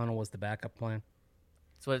that O'Connell was the backup plan?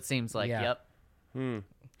 That's what it seems like. Yeah. Yep.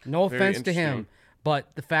 No Very offense to him, interesting.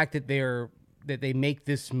 but the fact that they make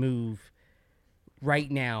this move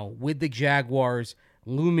right now with the Jaguars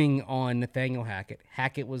looming on Nathaniel Hackett.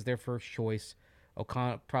 Hackett was their first choice.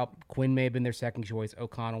 Quinn may have been their second choice.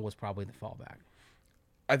 O'Connell was probably the fallback.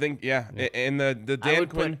 I think, yeah. And the Dan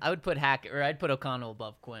Quinn, I would put Hackett, or I'd put O'Connell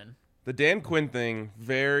above Quinn. the Dan Quinn thing,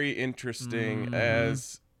 very interesting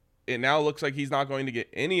as it now looks like he's not going to get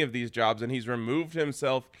any of these jobs, and he's removed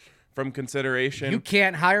himself from consideration. You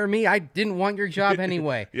can't hire me. I didn't want your job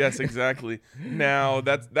anyway. Yes, exactly. Now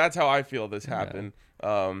that's how I feel this happened.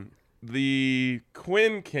 The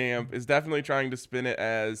Quinn camp is definitely trying to spin it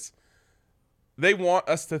as they want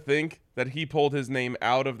us to think that he pulled his name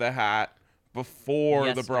out of the hat before the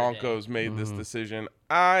Yesterday. Broncos made this decision.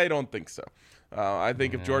 I don't think so. I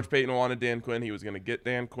think if George Paton wanted Dan Quinn, he was going to get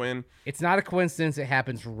Dan Quinn. It's not a coincidence. It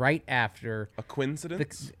happens right after. A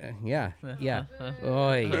coincidence? Yeah.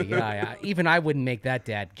 Oh, yeah. Even I wouldn't make that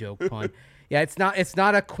dad joke pun. Yeah, it's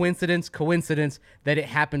not a coincidence that it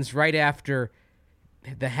happens right after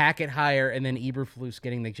the Hackett hire and then Eberflus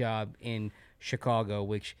getting the job in Chicago,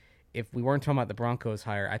 which if we weren't talking about the Broncos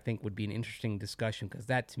hire, I think would be an interesting discussion because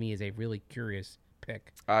that to me is a really curious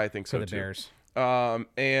pick I think for so the too. Bears.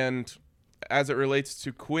 And as it relates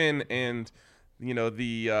to Quinn and,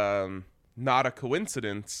 the not a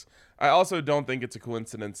coincidence, I also don't think it's a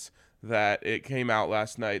coincidence that it came out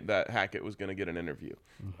last night that Hackett was going to get an interview.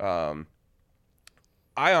 I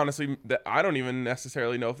honestly, I don't even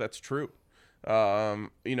necessarily know if that's true. A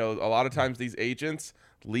lot of times these agents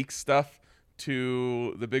leak stuff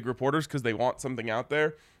to the big reporters because they want something out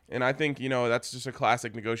there. And I think, that's just a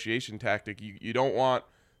classic negotiation tactic. You don't want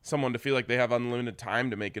someone to feel like they have unlimited time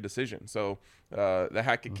to make a decision. So the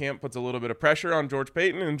Hackett camp puts a little bit of pressure on George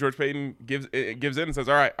Paton, and George Paton gives in and says,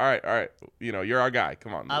 all right. You're our guy.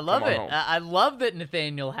 Come on. I love come on it. home." I love that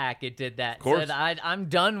Nathaniel Hackett did that. Of course. Said, I'm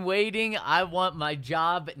done waiting. I want my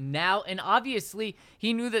job now. And obviously,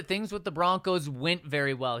 he knew that things with the Broncos went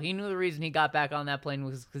very well. He knew the reason he got back on that plane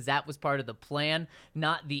was because that was part of the plan,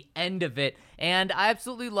 not the end of it. And I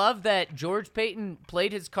absolutely love that George Paton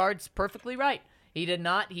played his cards perfectly right. He did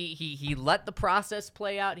not. He let the process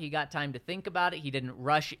play out. He got time to think about it. He didn't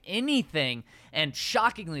rush anything. And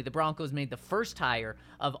shockingly, the Broncos made the first hire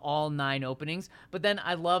of all 9 openings. But then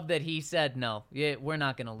I love that he said, no, we're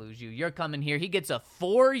not going to lose you. You're coming here. He gets a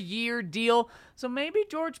 4-year deal. So maybe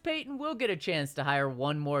George Paton will get a chance to hire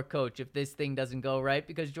one more coach if this thing doesn't go right,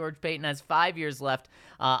 because George Paton has 5 years left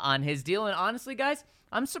on his deal. And honestly, guys,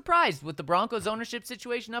 I'm surprised with the Broncos ownership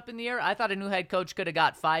situation up in the air. I thought a new head coach could have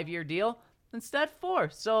got 5-year deal. Instead 4.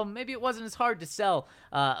 So maybe it wasn't as hard to sell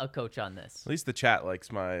a coach on this. At least the chat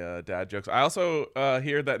likes my dad jokes. I also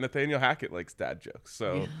hear that Nathaniel Hackett likes dad jokes.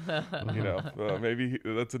 So, maybe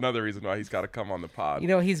that's another reason why he's got to come on the pod.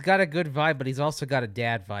 He's got a good vibe, but he's also got a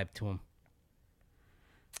dad vibe to him.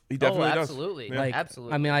 He definitely absolutely. does. Yeah.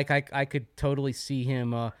 Absolutely. I mean, I could totally see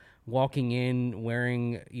him walking in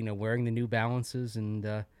wearing the New Balances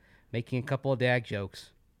and making a couple of dad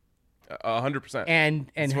jokes. 100%.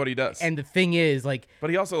 And That's what he does. And the thing is, But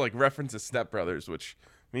he also references Step Brothers, which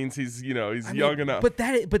means he's young enough. But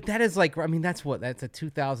that is that's a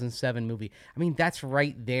 2007 movie. I mean, that's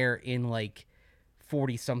right there in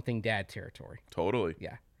 40-something dad territory. Totally.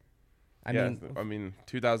 Yeah. I mean,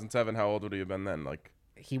 2007. How old would he have been then?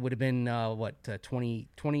 He would have been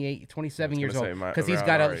 28, 27 years old, say because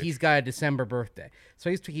around he's got a December birthday. So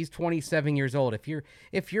he's 27 years old.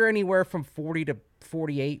 If you're anywhere from 40 to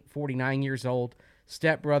 48, 49 years old,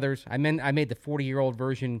 Step Brothers. I made the 40-year-old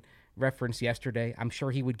version reference yesterday. I'm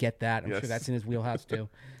sure he would get that. I'm sure that's in his wheelhouse too.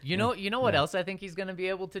 You know what else I think he's going to be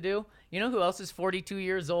able to do? You know who else is 42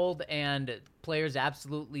 years old and players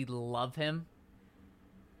absolutely love him?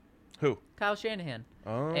 Who? Kyle Shanahan.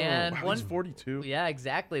 Oh, and wow, he's 42. Yeah,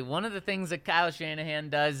 exactly. One of the things that Kyle Shanahan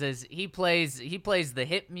does is he plays the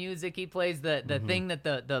hip music. He plays the thing that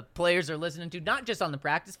the players are listening to, not just on the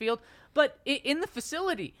practice field, but in the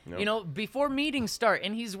facility. Yep. Before meetings start,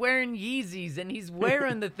 and he's wearing Yeezys and he's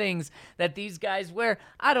wearing the things that these guys wear.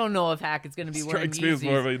 I don't know if Hackett's going to be wearing Yeezys. Strikes me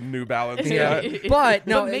as more of a New Balance guy. Yeah. But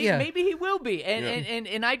maybe he will be,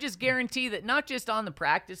 and I just guarantee that not just on the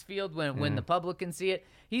practice field when the public can see it,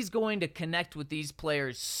 he's going to connect with these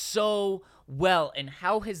players so well. And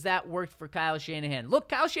how has that worked for Kyle Shanahan? Look,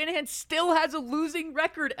 Kyle Shanahan still has a losing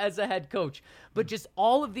record as a head coach, but just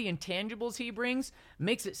all of the intangibles he brings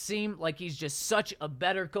makes it seem like he's just such a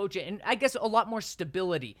better coach, and I guess a lot more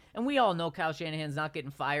stability. And we all know Kyle Shanahan's not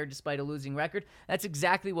getting fired despite a losing record. That's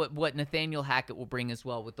exactly what Nathaniel Hackett will bring as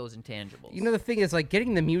well with those intangibles. The thing is,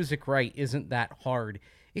 getting the music right isn't that hard.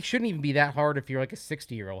 It shouldn't even be that hard if you're a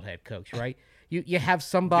 60-year-old head coach, right? you have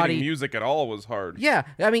somebody. Getting music at all was hard. Yeah,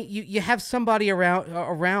 I mean, you have somebody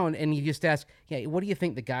around, and you just ask, yeah, what do you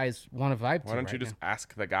think the guys want to vibe to? Why don't you just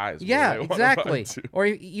ask the guys? Yeah, what they exactly. want to vibe to? Or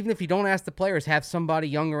even if you don't ask the players, have somebody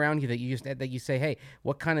young around you that you say, hey,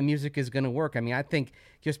 what kind of music is going to work? I mean, I think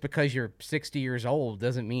just because you're 60 years old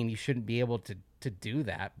doesn't mean you shouldn't be able to do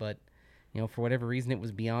that, but. For whatever reason, it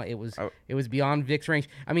was beyond Vic's range.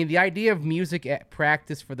 I mean, the idea of music at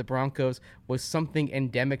practice for the Broncos was something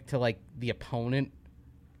endemic to like the opponent.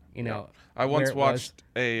 I once watched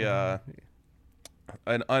an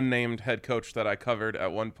unnamed head coach that I covered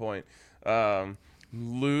at one point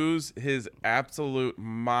lose his absolute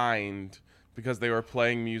mind because they were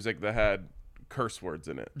playing music that had curse words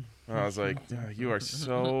in it. And I was like, you are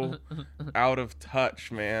so out of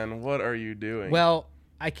touch, man. What are you doing? Well.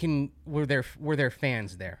 Were there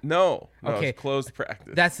fans there? No, okay. It's closed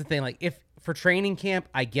practice. That's the thing. Like, if for training camp,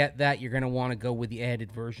 I get that you're gonna want to go with the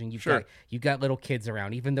edited version. You've got little kids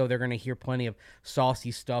around, even though they're gonna hear plenty of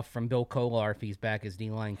saucy stuff from Bill Kolar if he's back as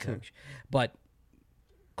D-line coach. But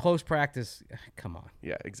closed practice, come on.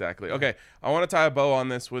 Yeah, exactly. Okay, I want to tie a bow on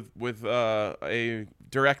this with a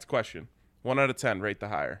direct question. 1 out of 10, rate the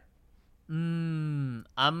hire. I'm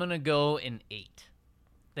gonna go an 8.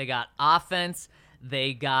 They got offense.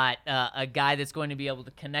 They got a guy that's going to be able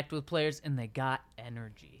to connect with players, and they got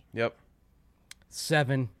energy. Yep.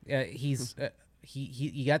 7. He's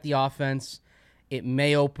he got the offense. It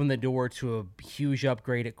may open the door to a huge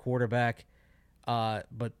upgrade at quarterback,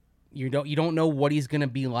 but you don't know what he's going to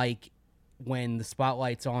be like when the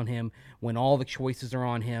spotlight's on him, when all the choices are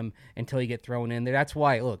on him until you get thrown in there. That's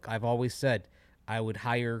why, look, I've always said I would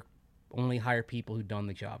only hire people who've done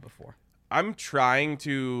the job before. I'm trying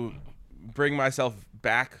to bring myself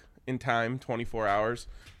back in time 24 hours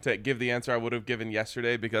to give the answer I would have given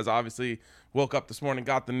yesterday, because obviously woke up this morning,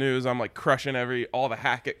 got the news, I'm like crushing all the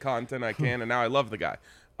Hackett content I can, and now I love the guy.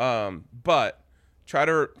 But try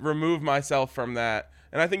to remove myself from that,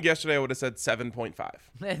 and I think yesterday I would have said 7.5.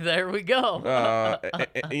 There we go.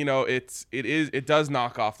 It does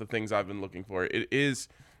knock off the things I've been looking for. It is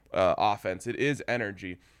offense. It is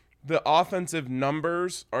energy. The offensive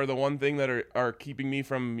numbers are the one thing that are keeping me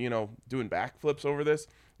from, doing backflips over this.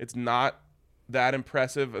 It's not that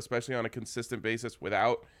impressive, especially on a consistent basis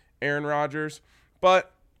without Aaron Rodgers.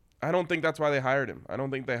 But I don't think that's why they hired him. I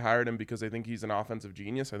don't think they hired him because they think he's an offensive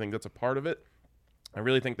genius. I think that's a part of it. I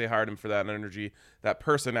really think they hired him for that energy, that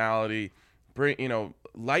personality,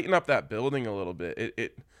 lighten up that building a little bit.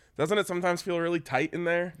 It doesn't it sometimes feel really tight in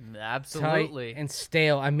there? Absolutely. Tight and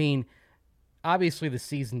stale. I mean, obviously, the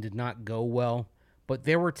season did not go well, but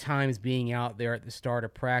there were times being out there at the start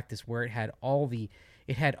of practice where it had all the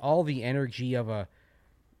energy of a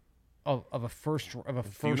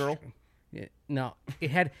funeral. No,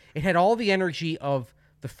 it had all the energy of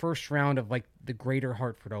the first round of like the Greater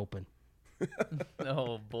Hartford Open.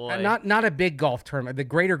 Oh boy! Not a big golf tournament. The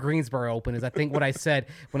Greater Greensboro Open is, I think, what I said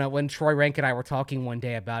when Troy Rank and I were talking one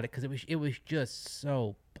day about it, because it was just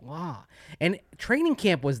so blah. And training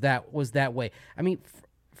camp was that way. I mean,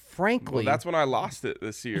 frankly, that's when I lost it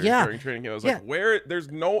this year. Yeah, during training camp, I was like, there's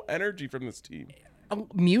no energy from this team.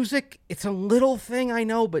 Music, it's a little thing, I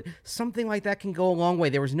know, but something like that can go a long way.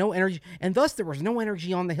 There was no energy, and thus there was no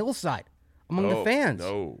energy on the hillside among the fans.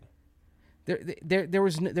 No. There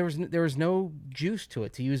was no juice to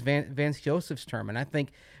it, to use Vance Joseph's term. And I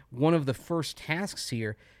think one of the first tasks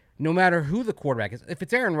here, no matter who the quarterback is, if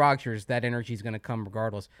it's Aaron Rodgers, that energy is going to come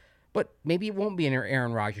regardless. But maybe it won't be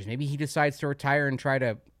Aaron Rodgers. Maybe he decides to retire and try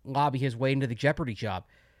to lobby his way into the Jeopardy job.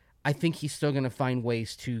 I think he's still going to find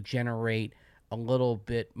ways to generate a little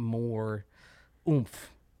bit more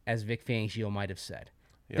oomph, as Vic Fangio might have said.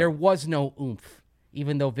 Yep. There was no oomph,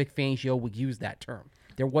 even though Vic Fangio would use that term.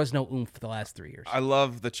 There was no oomph for the last 3 years. I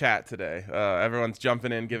love the chat today. Everyone's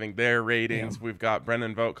jumping in, giving their ratings. Yeah. We've got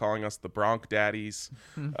Brendan Vogt calling us the Bronc Daddies.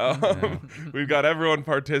 We've got everyone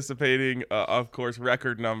participating. Of course,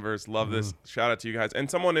 record numbers. Love this. Shout out to you guys.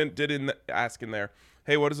 And someone did ask in there,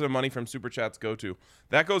 hey, what does the money from Super Chats go to?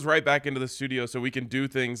 That goes right back into the studio so we can do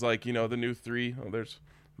things like, the new 3. Oh, there's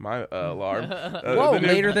my alarm. Whoa,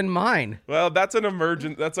 later than mine. Well, that's an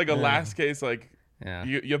emergent. That's like a last case, like. Yeah.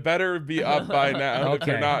 You better be up by now. Okay. If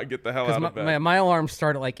you're not, get the hell out of bed. My alarm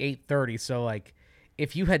started at like 8:30, so like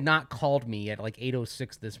if you had not called me at like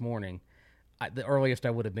 8:06 this morning, the earliest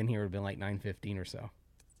I would have been here would have been like 9:15 or so.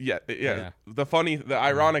 Yeah. The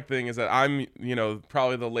ironic thing is that I'm,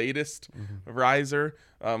 probably the latest riser,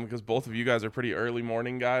 because both of you guys are pretty early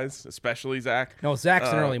morning guys, especially Zach. No, Zach's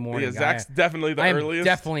an early morning guy. Zach's definitely the earliest. I'm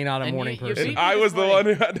definitely not a morning person. And I was the one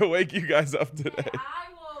who had to wake you guys up today. I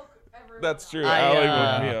woke That's true. Allie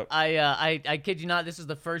woke me up. I kid you not. This was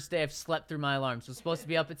the first day I've slept through my alarms. I was supposed to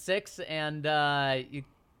be up at 6, and you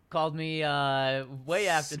called me way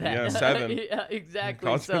after that. Yeah, 7. Yeah,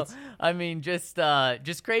 exactly. So I mean, just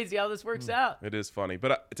crazy how this works out. It is funny.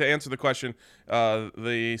 But to answer the question,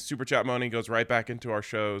 the super chat money goes right back into our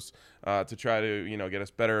shows to try to get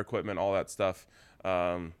us better equipment, all that stuff.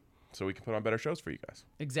 So we can put on better shows for you guys.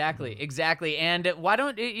 Exactly. And why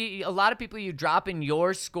don't a lot of people, you drop in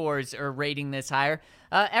your scores or rating this higher.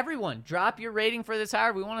 Everyone, drop your rating for this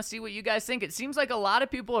higher. We want to see what you guys think. It seems like a lot of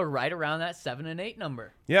people are right around that 7 and 8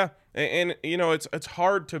 number. Yeah, and it's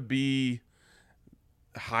hard to be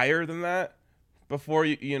higher than that before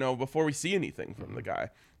before we see anything from the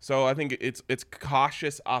guy. So I think it's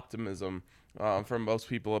cautious optimism from most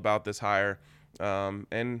people about this hire.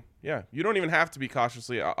 And yeah, you don't even have to be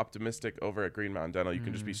cautiously optimistic over at Green Mountain Dental. You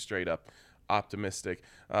can just be straight up optimistic.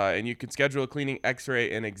 And you can schedule a cleaning,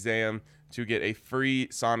 x-ray, and exam to get a free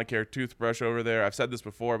Sonicare toothbrush over there. I've said this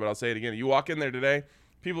before, but I'll say it again. You walk in there today,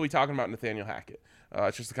 people will be talking about Nathaniel Hackett.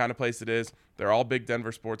 It's just the kind of place it is. They're all big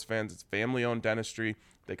Denver sports fans. It's family-owned dentistry.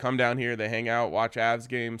 They come down here, they hang out, watch Avs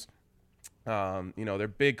games. They're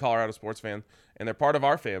big Colorado sports fans, and they're part of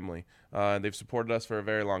our family. They've supported us for a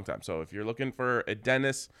very long time. So if you're looking for a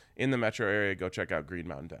dentist in the metro area, go check out Green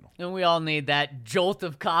Mountain Dental. And we all need that jolt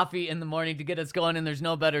of coffee in the morning to get us going, and there's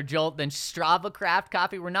no better jolt than Strava Craft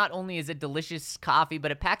Coffee, where not only is it delicious coffee,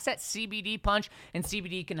 but it packs that CBD punch, and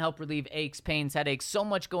CBD can help relieve aches, pains, headaches, so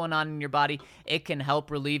much going on in your body. It can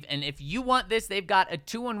help relieve. And if you want this, they've got a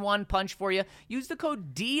 2-in-1 punch for you. Use the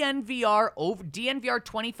code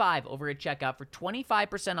DNVR25 over at checkout for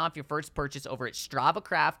 25% off your first purchase over at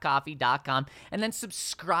StravaCraftCoffee.com, and then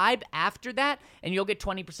subscribe after that, and you'll get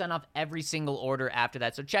 20% off every single order after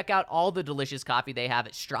that. So check out all the delicious coffee they have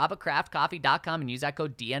at StravaCraftCoffee.com and use that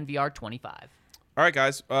code DNVR25. All right,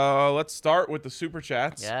 guys. Let's start with the super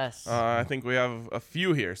chats. Yes. I think we have a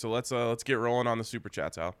few here, so let's get rolling on the super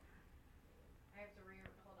chats, Al. I have to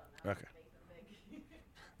hold on. Okay.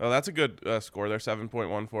 Oh, that's a good score there.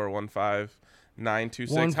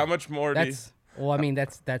 7.1415.926. How much more do you? Well, I mean,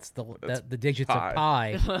 that's the digits pi. of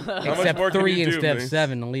pi, much except more can 3 you do, instead of Mace?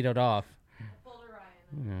 7 to lead it off.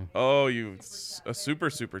 Oh, a super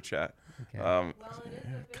chat. Okay.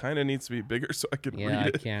 Kind of needs to be bigger so I can Yeah, read I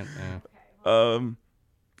it. can't. All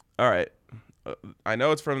right. I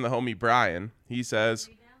know it's from the homie Brian. He says,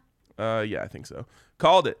 yeah, I think so.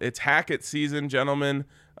 Called it. It's Hackett season, gentlemen.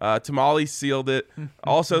 Tamale sealed it.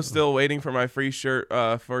 Also still waiting for my free shirt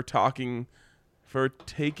for taking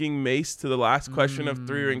Mace to the last question of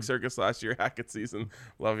 3-Ring Circus last year. Hackett season.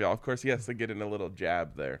 Love y'all. Of course, he has to get in a little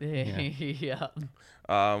jab there. Yeah.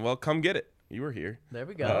 Well, come get it. You were here. There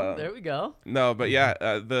we go. No, but yeah,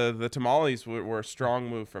 the tamales were a strong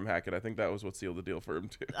move from Hackett. I think that was what sealed the deal for him,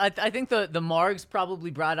 too. I think the Margs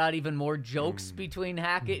probably brought out even more jokes between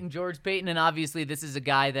Hackett and George Payton, and obviously this is a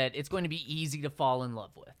guy that it's going to be easy to fall in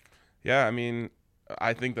love with. Yeah, I mean,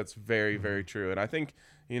 I think that's very, very true. And I think,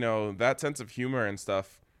 that sense of humor and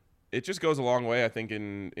stuff, it just goes a long way, I think,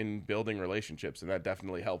 in building relationships, and that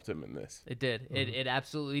definitely helped him in this. It did. It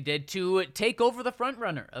absolutely did, to take over the front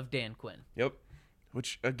runner of Dan Quinn. Yep.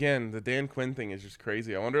 Which, again, the Dan Quinn thing is just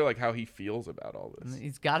crazy. I wonder, how he feels about all this.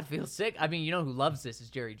 He's got to feel sick. I mean, who loves this is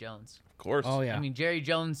Jerry Jones. Of course. Oh, yeah. I mean, Jerry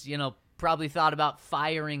Jones, probably thought about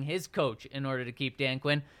firing his coach in order to keep Dan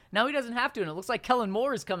Quinn. Now he doesn't have to, and it looks like Kellen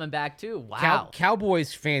Moore is coming back, too. Wow.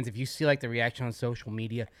 Cowboys fans, if you see, the reaction on social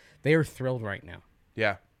media, they are thrilled right now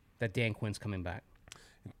Yeah. that Dan Quinn's coming back.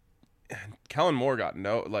 Kellen Moore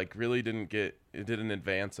really didn't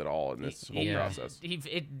advance at all in this whole process.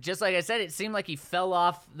 Just like I said, it seemed like he fell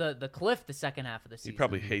off the cliff the second half of the season. He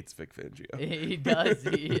probably hates Vic Fangio. He does.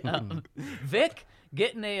 Vic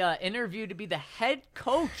getting a interview to be the head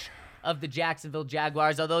coach of the Jacksonville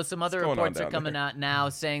Jaguars, although some other reports are coming out now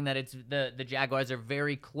saying that it's the Jaguars are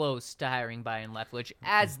very close to hiring Byron Leftwich,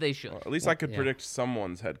 as they should. Well, at least I could predict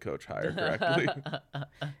someone's head coach hire correctly.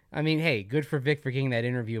 I mean, hey, good for Vic for getting that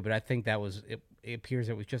interview, but I think that it appears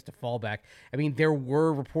it was just a fallback. I mean, there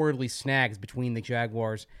were reportedly snags between the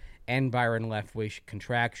Jaguars and Byron Leftwich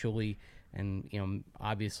contractually, and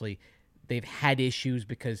obviously they've had issues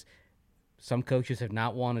because some coaches have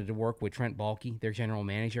not wanted to work with Trent Baalke, their general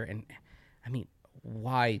manager, and I mean,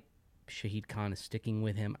 why Shahid Khan is sticking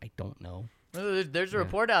with him, I don't know. There's a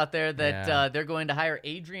report out there that they're going to hire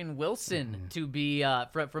Adrian Wilson to be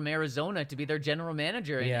from Arizona to be their general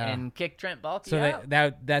manager and kick Trent Baalke out.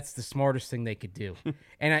 So that's the smartest thing they could do.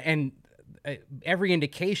 and every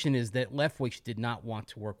indication is that Leftwich did not want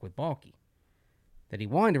to work with Baalke, that he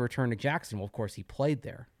wanted to return to Jacksonville. Of course, he played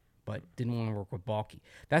there, but didn't want to work with Balky.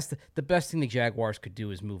 That's the best thing the Jaguars could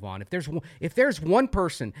do is move on. If there's one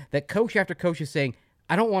person that coach after coach is saying,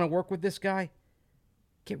 I don't want to work with this guy,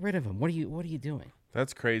 get rid of him. What are you doing?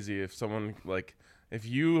 That's crazy. If someone if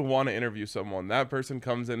you want to interview someone, that person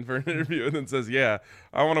comes in for an interview and then says, yeah,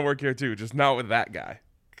 I want to work here too, just not with that guy.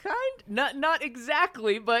 Not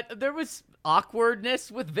exactly, but there was awkwardness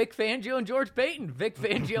with Vic Fangio and George Paton. Vic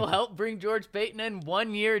Fangio helped bring George Paton in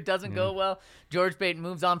 1 year. It doesn't go well. George Paton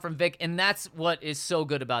moves on from Vic, and that's what is so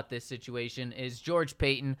good about this situation is George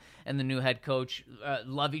Paton and the new head coach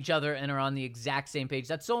love each other and are on the exact same page.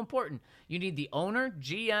 That's so important. You need the owner,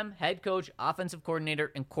 GM, head coach, offensive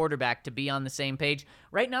coordinator, and quarterback to be on the same page.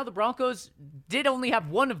 Right now, the Broncos did only have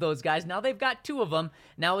one of those guys. Now they've got two of them.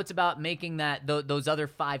 Now it's about making those other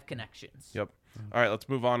 5 connections. Yep. All right, let's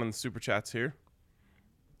move on in the super chats here.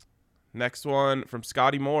 Next one from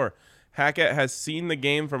Scotty Moore. Hackett has seen the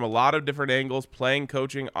game from a lot of different angles, playing,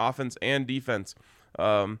 coaching, offense, and defense.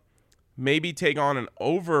 Maybe take on an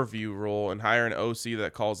overview role and hire an OC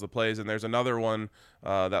that calls the plays. And there's another one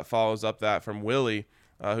that follows up that from Willie,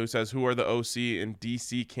 who says, who are the OC and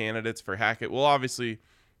DC candidates for Hackett? We'll obviously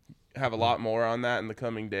have a lot more on that in the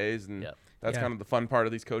coming days. And that's kind of the fun part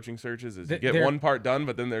of these coaching searches is you get one part done,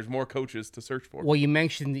 but then there's more coaches to search for. Well, you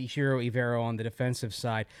mentioned the Hiro Ivero on the defensive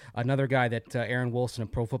side. Another guy that Aaron Wilson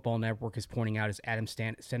of Pro Football Network is pointing out is Adam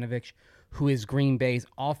Stanovich, who is Green Bay's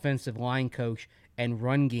offensive line coach and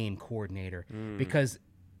run game coordinator. Because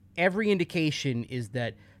every indication is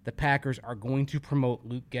that the Packers are going to promote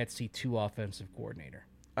Luke Getsy to offensive coordinator.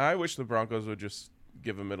 I wish the Broncos would just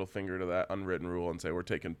give a middle finger to that unwritten rule and say we're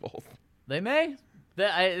taking both. They may.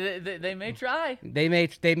 They may try. They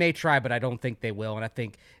may try, but I don't think they will. And I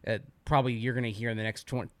think probably you're going to hear in the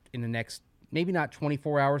next maybe not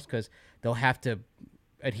 24 hours because they'll have to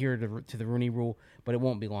adhere to the Rooney Rule, but it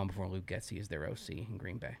won't be long before Luke Getsy is their OC in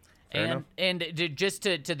Green Bay. And just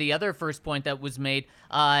to the other first point that was made,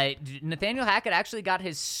 Nathaniel Hackett actually got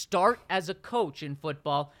his start as a coach in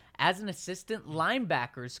football as an assistant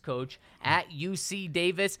linebackers coach at UC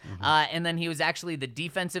Davis. And then he was actually the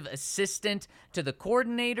defensive assistant to the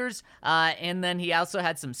coordinators. And then he also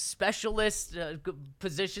had some specialist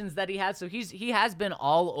positions that he had. So he has been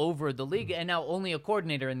all over the league and now only a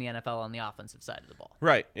coordinator in the NFL on the offensive side of the ball.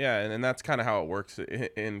 Right. Yeah. And that's kind of how it works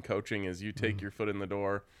in coaching is you take your foot in the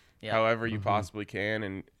door however you possibly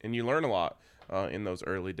can. And you learn a lot in those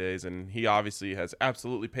early days. And he obviously has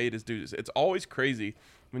absolutely paid his dues. It's always crazy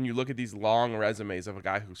when you look at these long resumes of a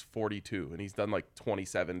guy who's 42 and he's done like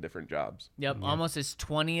 27 different jobs. Yep, almost his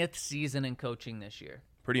 20th season in coaching this year.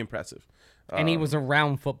 Pretty impressive. And he was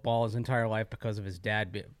around football his entire life because of his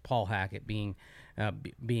dad, Paul Hackett, being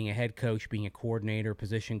a head coach, being a coordinator,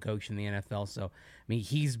 position coach in the NFL. So, I mean,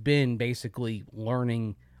 he's been basically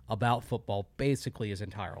learning about football basically his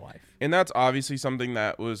entire life. And that's obviously something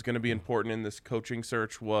that was going to be important in this coaching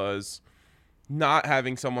search was not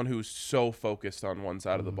having someone who's so focused on one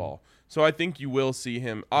side of the ball. So I think you will see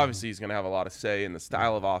him. Obviously, he's going to have a lot of say in the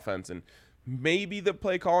style of offense and maybe the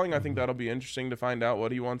play calling. I think that'll be interesting to find out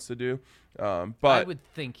what he wants to do. But I would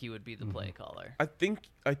think he would be the play caller. I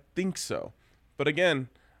think so. But again,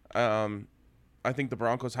 I think the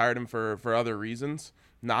Broncos hired him for other reasons,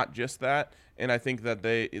 not just that. And I think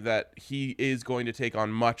that he is going to take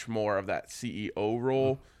on much more of that CEO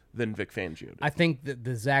role than Vic Fangio did. I think that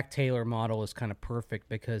the Zach Taylor model is kind of perfect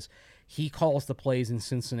because he calls the plays in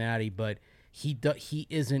Cincinnati, but he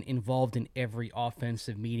isn't involved in every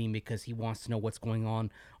offensive meeting because he wants to know what's going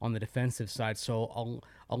on the defensive side. So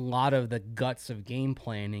a lot of the guts of game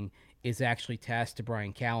planning is actually tasked to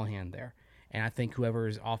Brian Callahan there. And I think whoever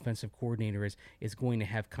his offensive coordinator is going to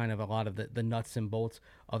have kind of a lot of the nuts and bolts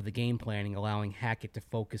of the game planning, allowing Hackett to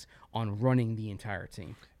focus on running the entire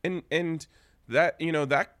team. And that,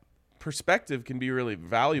 that perspective can be really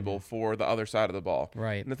valuable for the other side of the ball.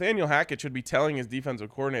 Right. Nathaniel Hackett should be telling his defensive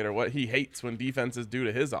coordinator what he hates when defenses do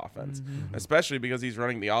to his offense, especially because he's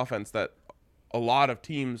running the offense that a lot of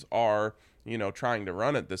teams are, trying to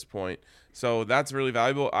run at this point. So that's really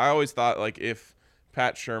valuable. I always thought like if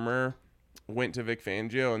Pat Shurmur went to Vic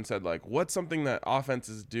Fangio and said like, what's something that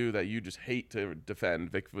offenses do that you just hate to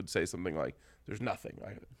defend? Vic would say something like, there's nothing.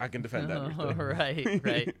 I can defend everything.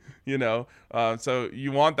 Right. So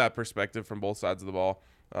you want that perspective from both sides of the ball.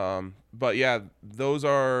 But yeah, those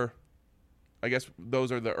are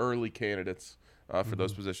the early candidates for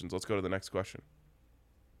those positions. Let's go to the next question.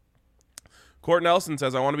 Court Nelson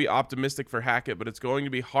says, I want to be optimistic for Hackett, but it's going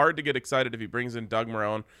to be hard to get excited if he brings in Doug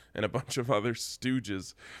Marrone and a bunch of other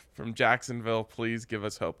stooges from Jacksonville. Please give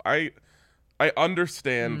us hope. I I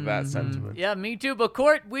understand that sentiment. Yeah, me too. But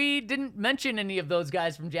Court, we didn't mention any of those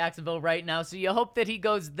guys from Jacksonville right now, so you hope that he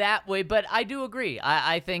goes that way. But I do agree.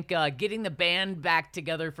 I think getting the band back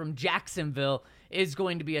together from Jacksonville is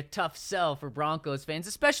going to be a tough sell for Broncos fans,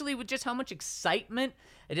 especially with just how much excitement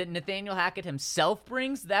that Nathaniel Hackett himself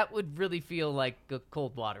brings. That would really feel like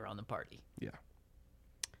cold water on the party. Yeah.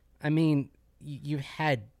 I mean, you've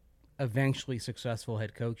had eventually successful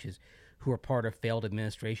head coaches who are part of failed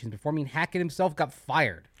administrations before. I mean, Hackett himself got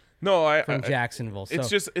fired from Jacksonville. So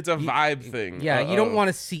it's a vibe thing. Yeah, you don't want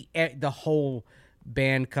to see the whole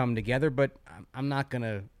band come together, but I'm not going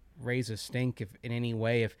to raise a stink in any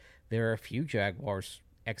way if there are a few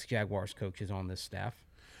ex-Jaguars coaches on this staff.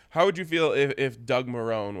 How would you feel if Doug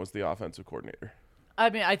Marrone was the offensive coordinator?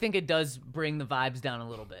 I mean, I think it does bring the vibes down a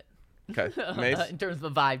little bit. Okay, Mace? In terms of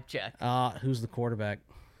a vibe check. Who's the quarterback?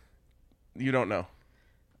 You don't know.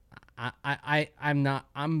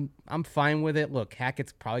 I'm fine with it. Look,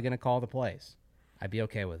 Hackett's probably going to call the plays. I'd be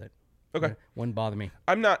okay with it. Okay. Wouldn't bother me.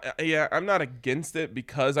 I'm not against it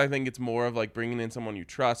because I think it's more of like bringing in someone you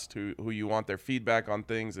trust who you want their feedback on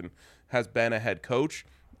things and has been a head coach.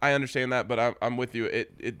 I understand that, but I'm with you.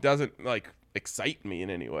 It doesn't like excite me in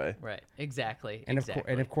any way. Right. Exactly. And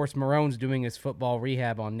of course Marrone's doing his football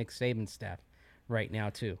rehab on Nick Saban's staff right now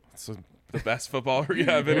too. So the best football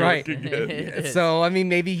rehab anyone can get. So I mean,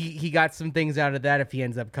 maybe he got some things out of that if he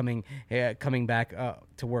ends up coming back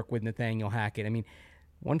to work with Nathaniel Hackett. I mean,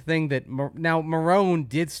 one thing that now Marrone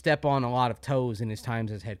did step on a lot of toes in his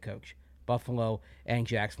times as head coach, Buffalo and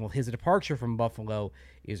Jacksonville. His departure from Buffalo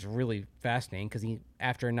is really fascinating because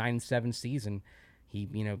after a 9-7 season, he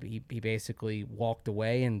basically walked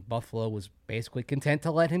away and Buffalo was basically content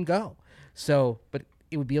to let him go. So, but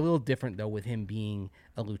it would be a little different though with him being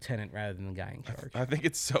a lieutenant rather than the guy in charge. I think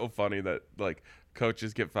it's so funny that like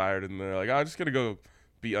coaches get fired and they're like, I'm just gonna go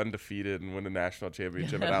be undefeated and win a national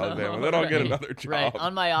championship at Alabama. Then I'll get another job. Right,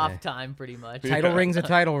 on my off time, pretty much. Title ring's a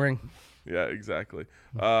title ring. Yeah, exactly.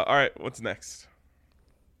 All right, what's next?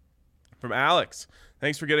 From Alex.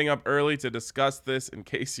 Thanks for getting up early to discuss this in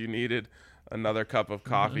case you needed another cup of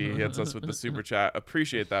coffee. He hits us with the super chat.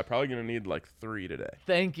 Appreciate that. Probably going to need like 3 today.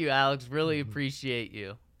 Thank you, Alex. Really appreciate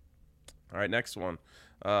you. All right, next one.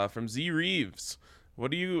 From Z Reeves. What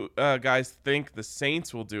do you guys think the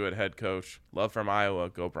Saints will do at head coach? Love from Iowa.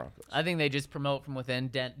 Go Broncos. I think they just promote from within.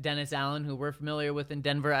 Dennis Allen, who we're familiar with in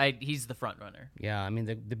Denver, he's the front runner. Yeah, I mean,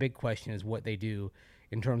 the big question is what they do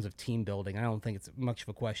in terms of team building. I don't think it's much of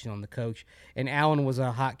a question on the coach. And Allen was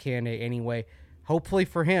a hot candidate anyway. Hopefully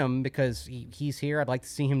for him, because he's here. I'd like to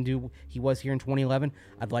see him do. He was here in 2011.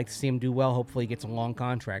 I'd like to see him do well. Hopefully he gets a long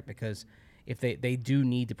contract because if they do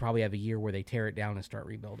need to probably have a year where they tear it down and start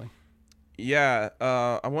rebuilding. Yeah,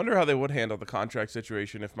 I wonder how they would handle the contract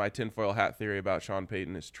situation if my tinfoil hat theory about Sean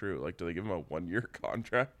Payton is true. Like, do they give him a 1-year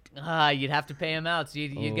contract? You'd have to pay him out. So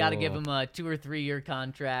you got to give him a 2 or 3 year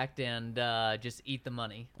contract and just eat the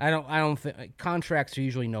money. I don't think contracts are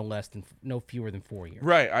usually no fewer than 4 years.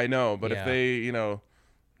 Right, I know, but if they,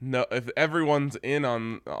 if everyone's in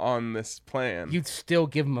on this plan, you'd still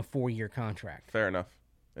give him a 4-year contract. Fair enough.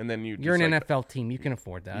 And then you're an NFL team. You can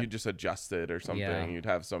afford that. You just adjust it or something. Yeah. You'd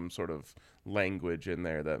have some sort of language in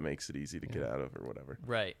there that makes it easy to get out of or whatever.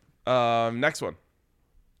 Right. Next one.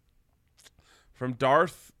 From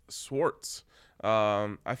Darth Swartz.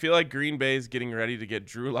 I feel like Green Bay's getting ready to get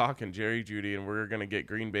Drew Lock and Jerry Jeudy, and we're going to get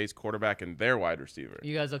Green Bay's quarterback and their wide receiver.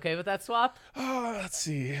 You guys okay with that swap? Let's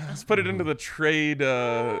see. Let's put it into the trade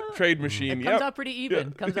machine. It comes out pretty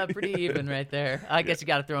even. Comes out pretty even right there. I guess you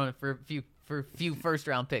got to throw in it for a few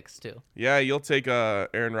first-round picks, too. Yeah, you'll take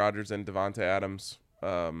Aaron Rodgers and Devontae Adams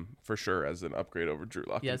for sure as an upgrade over Drew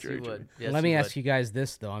Lock and Jerry Jeudy. Yes, Let me ask you guys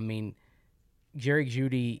this, though. I mean, Jerry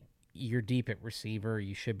Jeudy, you're deep at receiver.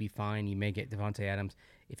 You should be fine. You may get Devontae Adams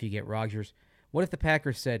if you get Rodgers. What if the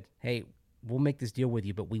Packers said, hey, we'll make this deal with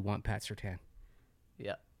you, but we want Pat Surtain?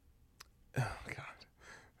 Yeah. Oh,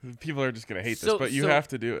 God. People are just going to hate this, but you have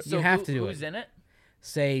to do it. You have to do it. Who's in it?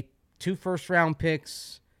 Say 2 first-round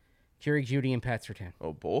picks, Jerry Jeudy and Pat Surtain.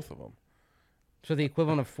 Oh, both of them. So the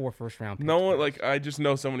equivalent of 4 first-round picks. No one, I just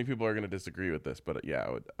know so many people are going to disagree with this, but yeah,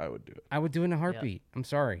 I would do it. I would do it in a heartbeat. I'm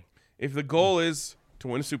sorry. If the goal is to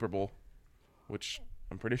win a Super Bowl, which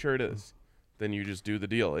I'm pretty sure it is, then you just do the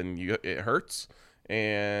deal, and it hurts,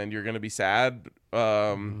 and you're going to be sad,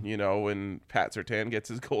 when Pat Surtain gets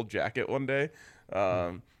his gold jacket one day,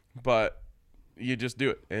 but you just do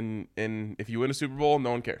it, and if you win a Super Bowl, no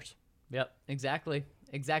one cares. Yep, exactly.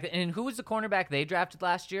 And who was the cornerback they drafted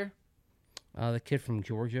last year? The kid from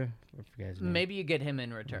Georgia. I forget his name. Maybe you get him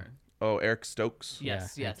in return. Oh, Eric Stokes?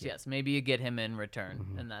 Yes. Maybe you get him in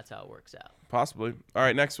return, and that's how it works out. Possibly. All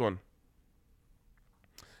right, next one.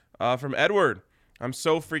 From Edward, I'm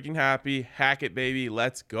so freaking happy. Hackett, baby.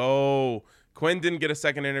 Let's go. Quinn didn't get a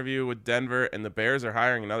second interview with Denver, and the Bears are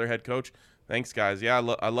hiring another head coach. Thanks, guys. Yeah,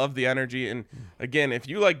 I love the energy. And, again, if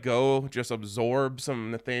you, go just absorb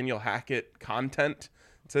some Nathaniel Hackett content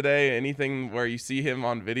today, anything where you see him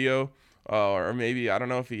on video, or maybe, I don't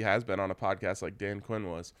know if he has been on a podcast like Dan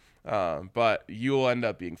Quinn was, but you will end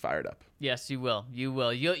up being fired up. Yes, you will. You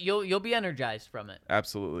will. You'll be energized from it.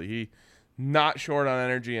 Absolutely. He not short on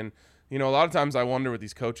energy. And, a lot of times I wonder with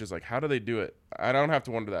these coaches, how do they do it? I don't have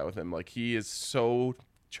to wonder that with him. He is so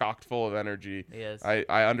chocked full of energy. He is.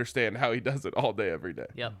 I understand how he does it all day, every day.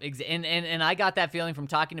 Yep. And I got that feeling from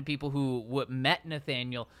talking to people who met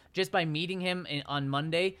Nathaniel just by meeting him on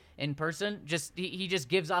Monday in person. He just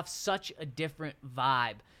gives off such a different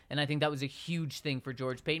vibe. And I think that was a huge thing for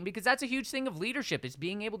George Paton, because that's a huge thing of leadership, is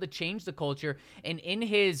being able to change the culture. And in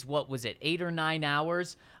his, 8 or 9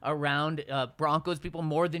 hours around Broncos people,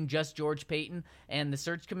 more than just George Paton and the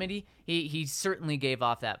search committee, he certainly gave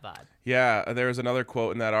off that vibe. Yeah, there was another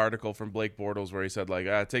quote in that article from Blake Bortles where he said,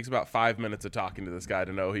 it takes about 5 minutes of talking to this guy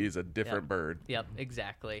to know he's a different bird. Yep,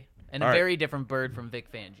 exactly. And All a right. very different bird from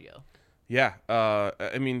Vic Fangio. Yeah,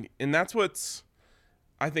 and that's what's,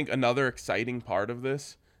 I think, another exciting part of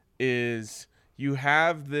this is you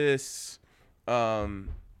have this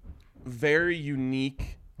very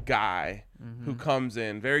unique guy who comes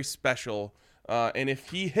in, very special, and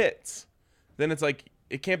if he hits, then it's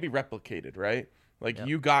it can't be replicated, right?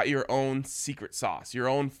 You got your own secret sauce, your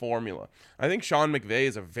own formula. I think Sean McVay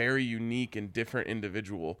is a very unique and different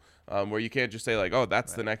individual, where you can't just say oh,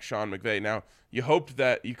 that's the next Sean McVay. Now, you hoped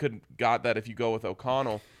that you could got that if you go with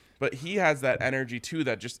O'Connell, but he has that energy too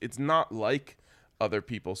that just, it's not like other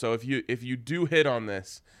people. So if you do hit on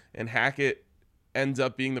this and Hackett ends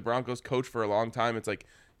up being the Broncos coach for a long time, it's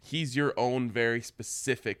he's your own very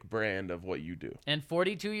specific brand of what you do. And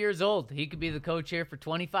 42 years old. He could be the coach here for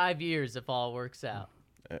 25 years if all works out.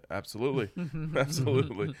 Absolutely.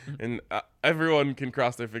 Absolutely. And everyone can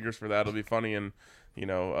cross their fingers for that. It'll be funny in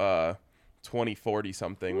 2040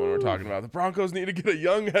 something when we're talking about the Broncos need to get a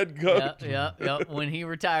young head coach. Yep. When he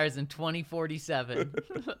retires in 2047.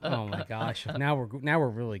 Oh my gosh! Now we're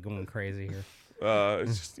really going crazy here.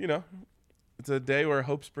 It's just it's a day where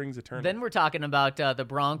hope springs eternal. Then we're talking about the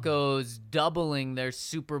Broncos doubling their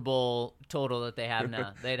Super Bowl total that they have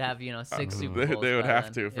now. They'd have 6 Super Bowls. They would by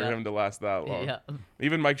have then. to for him to last that long. Yeah.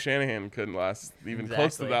 Even Mike Shanahan couldn't last even close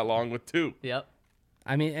to Exactly. that long with 2. Yep.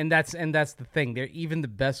 I mean, and that's the thing. They're even the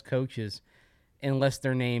best coaches, unless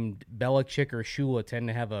they're named Belichick or Shula, tend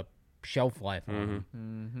to have a shelf life on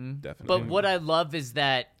them. Definitely. But what I love is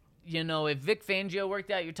that, if Vic Fangio worked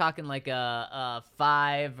out, you're talking a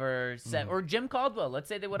 5 or 7, or Jim Caldwell. Let's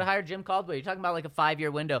say they would have hired Jim Caldwell. You're talking about a 5-year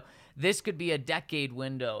window. This could be a decade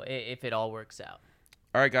window if it all works out.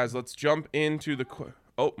 All right, guys, let's jump into the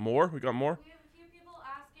more? We got more? We have a few people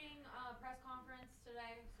asking press conference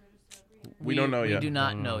today, so just a brief. We don't know yet. We do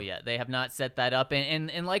not know yet. They have not set that up.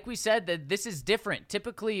 And like we said, that this is different.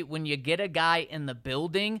 Typically, when you get a guy in the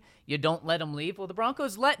building, you don't let him leave. Well, the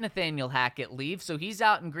Broncos let Nathaniel Hackett leave, so he's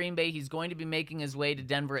out in Green Bay. He's going to be making his way to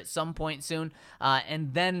Denver at some point soon,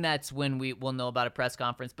 and then that's when we will know about a press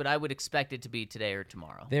conference. But I would expect it to be today or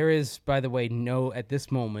tomorrow. There is, by the way, at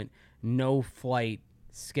this moment, no flight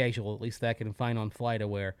schedule, at least that I can find on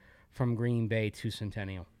FlightAware, from Green Bay to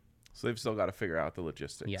Centennial. So they've still got to figure out the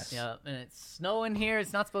logistics. Yes. Yeah, and it's snowing here.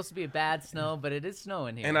 It's not supposed to be a bad snow, but it is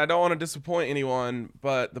snowing here. And I don't want to disappoint anyone,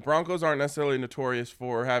 but the Broncos aren't necessarily notorious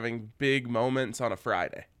for having big moments on a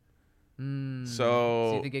Friday.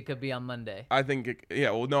 So you think it could be on Monday? I think,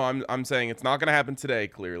 I'm saying it's not going to happen today,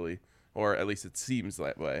 clearly, or at least it seems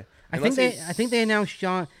that way. I think they announced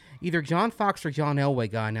either John Fox or John Elway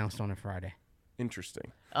got announced on a Friday.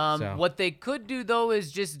 Interesting. What they could do, though,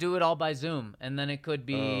 is just do it all by Zoom, and then it could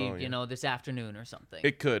be, this afternoon or something.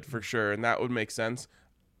 It could, for sure, and that would make sense.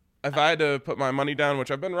 If I had to put my money down, which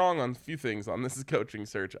I've been wrong on a few things on this coaching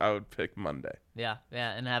search, I would pick Monday. Yeah,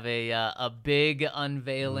 and have a big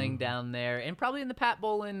unveiling down there, and probably in the Pat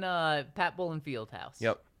Bowlen Fieldhouse.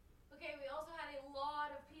 Yep. Okay, we also had a lot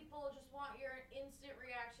of people just want your instant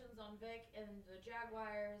reactions on Vic and the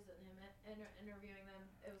Jaguars and him interviewing them.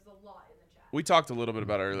 It was a lot in the chat. We talked a little bit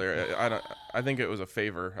about it earlier. I think it was a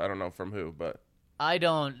favor. I don't know from who, but I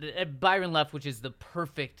don't. Byron Leftwich is the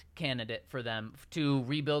perfect candidate for them to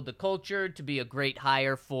rebuild the culture, to be a great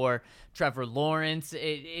hire for Trevor Lawrence.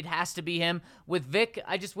 It has to be him. With Vic,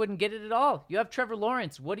 I just wouldn't get it at all. You have Trevor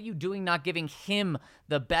Lawrence. What are you doing not giving him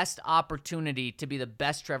the best opportunity to be the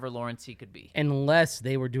best Trevor Lawrence he could be? Unless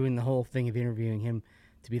they were doing the whole thing of interviewing him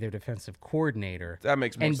to be their defensive coordinator. that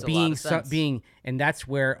makes more And sense. being sense. and that's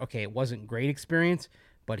where, okay, it wasn't great experience,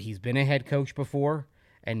 but he's been a head coach before,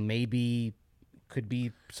 and maybe could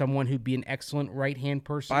be someone who'd be an excellent right-hand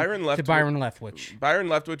person to Byron Leftwich. Byron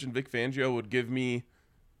Leftwich and Vic Fangio would give me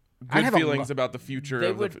good feelings about the future They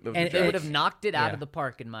of would, the they would have Jags. knocked it out of the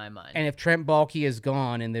park in my mind. And if Trent Baalke is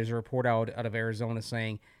gone, and there's a report out of Arizona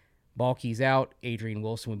saying Baalke's out, Adrian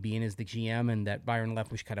Wilson would be in as the GM, and that Byron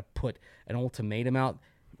Leftwich kind of put an ultimatum out.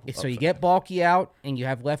 So you get Baalke out, and you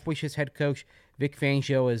have Leftwich as head coach, Vic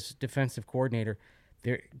Fangio as defensive coordinator.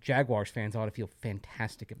 Jaguars fans ought to feel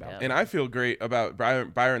fantastic about it. And I feel great about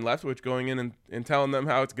Byron Leftwich going in and telling them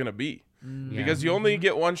how it's going to be. Because you only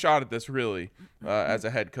get one shot at this, really, as a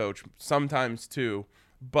head coach, sometimes two.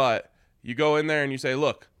 But you go in there and you say,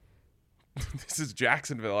 look, this is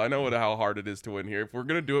Jacksonville. I know how hard it is to win here. If we're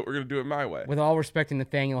going to do it, we're going to do it my way. With all respect to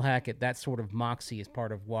Nathaniel Hackett, that sort of moxie is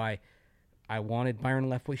part of why I wanted Byron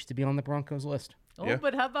Leftwich to be on the Broncos list. Oh, Yeah.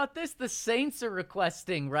 but how about this? The Saints are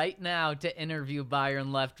requesting right now to interview Byron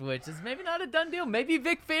Leftwich. It's maybe not a done deal. Maybe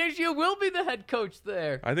Vic Fangio will be the head coach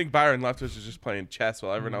there. I think Byron Leftwich is just playing chess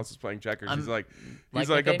while everyone else is playing checkers. He's like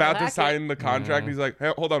Nathaniel about to Hackett. sign the contract. He's like,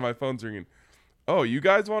 hey, hold on, my phone's ringing. Oh, you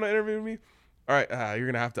guys want to interview me? All right, you're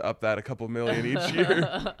going to have to up that a couple million each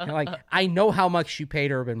year. Like, I know how much you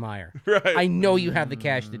paid Urban Meyer. Right. I know you have the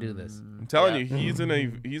cash to do this. I'm telling you, he's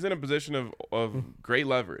in a position of great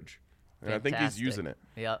leverage. And I think he's Fantastic. using it.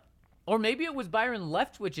 Yep. Or maybe it was Byron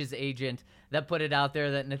Leftwich's agent that put it out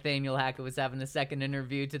there that Nathaniel Hackett was having a second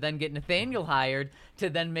interview to then get Nathaniel hired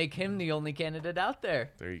to then make him the only candidate out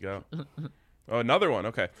there. There you go. Oh, another one.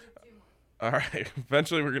 Okay. All right.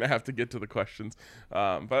 Eventually, we're going to have to get to the questions.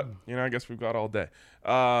 But, I guess we've got all day.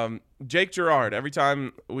 Jake Girard. Every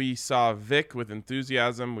time we saw Vic with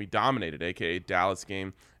enthusiasm, we dominated, a.k.a. Dallas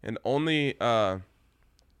game. And only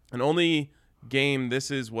game,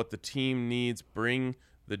 this is what the team needs. Bring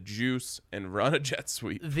the juice and run a jet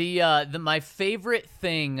sweep. My favorite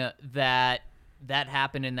thing that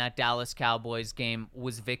happened in that Dallas Cowboys game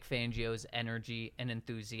was Vic Fangio's energy and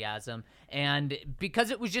enthusiasm, and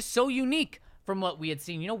because it was just so unique from what we had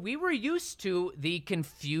seen. We were used to the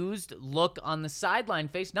confused look on the sideline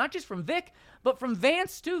face, not just from Vic, but from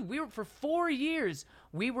Vance too. For 4 years,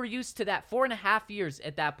 we were used to that. 4.5 years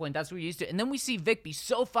at that point. That's what we were used to. And then we see Vic be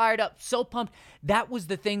so fired up, so pumped. That was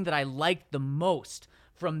the thing that I liked the most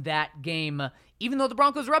from that game. Even though the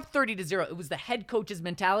Broncos were up 30-0, it was the head coach's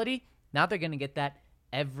mentality. Now they're going to get that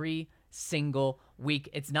every single week.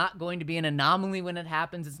 It's not going to be an anomaly when it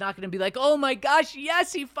happens. It's not going to be like, oh my gosh,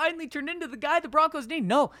 yes, he finally turned into the guy the Broncos need.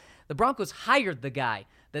 No, the Broncos hired the guy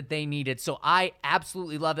that they needed. So I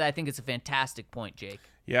absolutely love that. I think it's a fantastic point, Jake.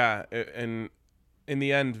 Yeah, and in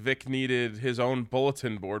the end, Vic needed his own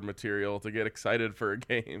bulletin board material to get excited for a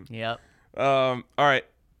game. Yep. All right,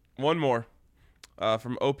 one more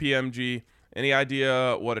from OPMG. Any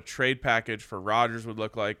idea what a trade package for Rodgers would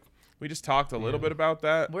look like? We just talked a little bit about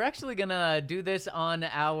that. We're actually going to do this on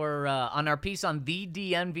our piece on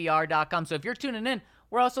thednvr.com. So if you're tuning in,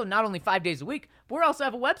 we're also not only 5 days a week, but we also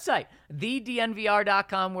have a website,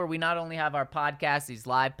 thednvr.com, where we not only have our podcasts, these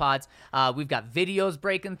live pods, we've got videos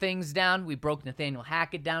breaking things down. We broke Nathaniel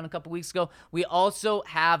Hackett down a couple weeks ago. We also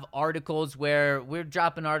have articles where we're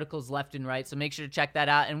dropping articles left and right, so make sure to check that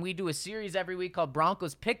out. And we do a series every week called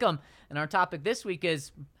Broncos Pick'em, and our topic this week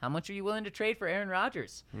is, how much are you willing to trade for Aaron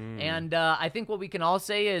Rodgers? And I think what we can all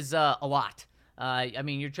say is a lot.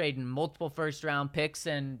 You're trading multiple first-round picks,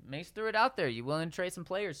 and Mace threw it out there. You willing to trade some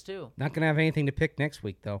players, too. Not going to have anything to pick next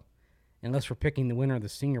week, though, unless we're picking the winner of the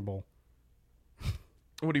Senior Bowl.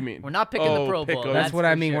 What do you mean? We're not picking the Pro Bowl. That's what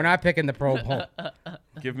I mean. Sure. We're not picking the Pro Bowl.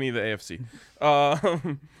 Give me the AFC.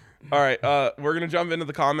 All right, we're going to jump into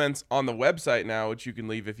the comments on the website now, which you can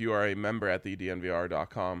leave if you are a member at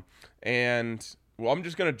thednvr.com. And, well, I'm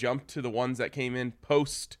just going to jump to the ones that came in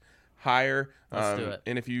post-hire. Let's do it.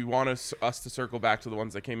 And if you want us to circle back to the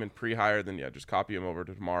ones that came in pre-hire, then, just copy them over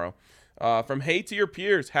to tomorrow. From Hey to Your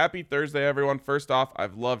Peers, happy Thursday, everyone. First off,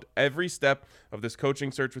 I've loved every step of this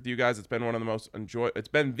coaching search with you guys. It's been it's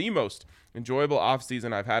been the most enjoyable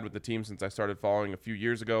offseason I've had with the team since I started following a few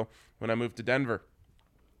years ago when I moved to Denver.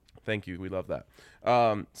 Thank you. We love that.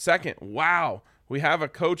 Second, wow, we have a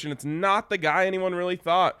coach, and it's not the guy anyone really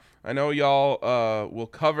thought. I know y'all will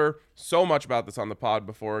cover so much about this on the pod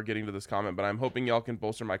before getting to this comment, but I'm hoping y'all can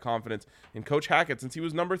bolster my confidence in Coach Hackett since he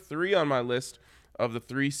was number 3 on my list of the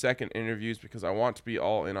 3 second interviews because I want to be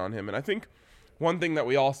all in on him. And I think one thing that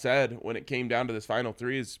we all said when it came down to this final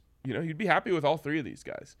 3 is, you'd be happy with all 3 of these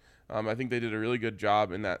guys. I think they did a really good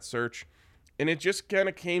job in that search. And it just kind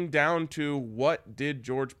of came down to what did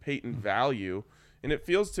George Paton value. And it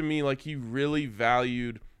feels to me like he really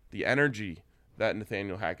valued the energy that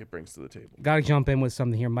Nathaniel Hackett brings to the table. Got to jump in with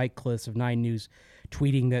something here. Mike Kliss of 9 News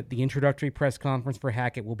tweeting that the introductory press conference for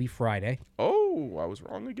Hackett will be Friday. Oh, I was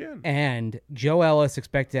wrong again. And Joe Ellis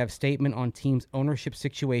expected to have statement on team's ownership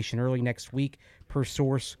situation early next week. Per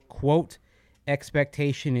source, quote,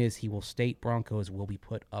 expectation is he will state Broncos will be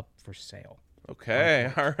put up for sale.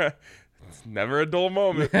 Okay, all right. It's never a dull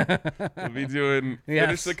moment. We'll be doing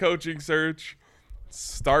finish the coaching search,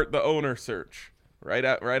 start the owner search. Right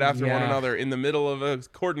after one another in the middle of a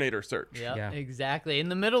coordinator search. Yeah, exactly. In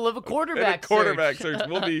the middle of a quarterback search.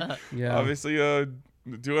 We'll be obviously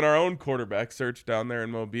doing our own quarterback search down there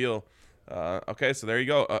in Mobile. Okay, so there you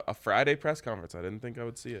go. A Friday press conference. I didn't think I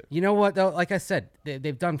would see it. You know what, though? Like I said,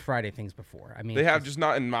 they've done Friday things before. I mean, they have, just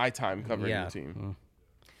not in my time covering the team.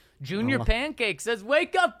 Junior Pancake says,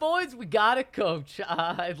 wake up, boys. We got a coach.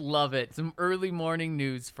 I love it. Some early morning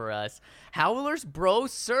news for us. Howler's Bro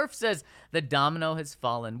Surf says, the domino has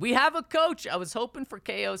fallen. We have a coach. I was hoping for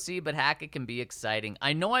KOC, but Hackett can be exciting.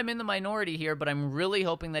 I know I'm in the minority here, but I'm really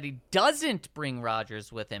hoping that he doesn't bring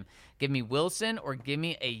Rodgers with him. Give me Wilson or give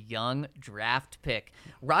me a young draft pick.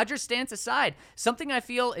 Rodgers' stance aside, something I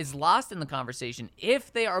feel is lost in the conversation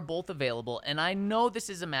if they are both available, and I know this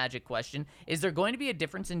is a magic question, is there going to be a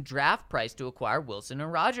difference in draft price to acquire Wilson or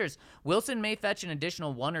Rodgers? Wilson may fetch an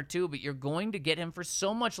additional 1 or 2, but you're going to get him for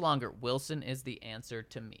so much longer. Wilson is the answer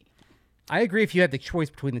to me. I agree. If you had the choice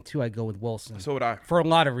between the two, I'd go with Wilson. So would I. For a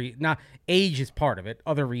lot of reasons. Now, age is part of it.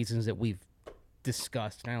 Other reasons that we've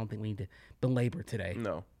discussed, and I don't think we need to belabor today.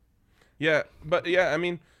 No. Yeah, but I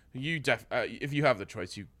mean, if you have the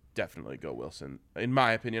choice, you definitely go Wilson, in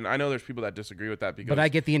my opinion. I know there's people that disagree with that, because but I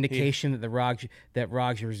get the indication that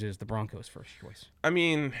Rodgers is the Broncos' first choice. I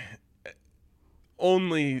mean,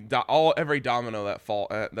 every domino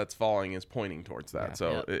that's falling is pointing towards that.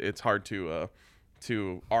 It's hard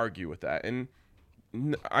to argue with that. And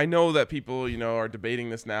I know that people are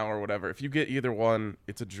debating this now or whatever. If you get either one,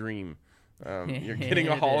 it's a dream. You're getting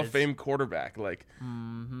a Hall of Fame quarterback. Like,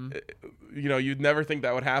 you'd never think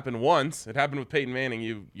that would happen once. It happened with Peyton Manning.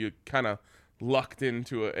 You kind of lucked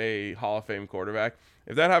into a Hall of Fame quarterback.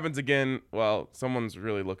 If that happens again, well, someone's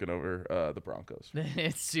really looking over the Broncos.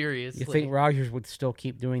 It's seriously. You think Rodgers would still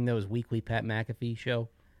keep doing those weekly Pat McAfee show?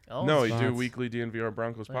 Oh, no, you do weekly DNVR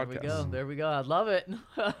Broncos podcast. There we go. I love it.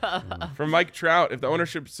 From Mike Trout, if the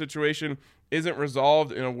ownership situation isn't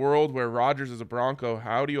resolved in a world where Rodgers is a Bronco,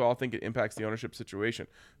 how do you all think it impacts the ownership situation?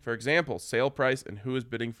 For example, sale price and who is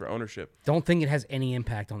bidding for ownership. Don't think it has any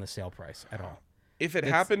impact on the sale price at all. If it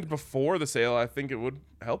happened before the sale, I think it would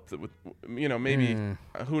help. Maybe,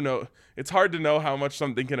 who knows? It's hard to know how much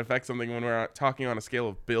something can affect something when we're talking on a scale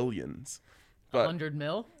of billions. But 100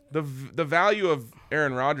 mil? The value of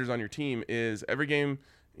Aaron Rodgers on your team is every game,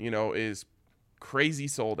 is crazy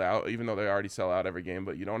sold out, even though they already sell out every game,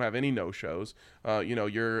 but you don't have any no-shows.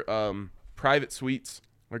 Your private suites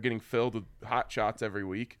are getting filled with hot shots every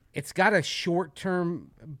week. It's got a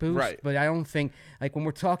short-term boost, right, but I don't think, like, when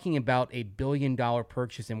we're talking about $1 billion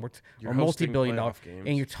purchase and or multi-billion-dollar,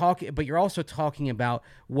 and you're also talking about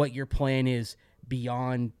what your plan is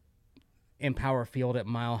beyond Empower Field at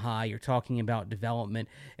Mile High. You're talking about development,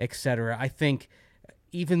 etc. I think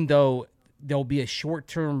even though there'll be a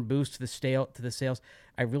short-term boost to the sales,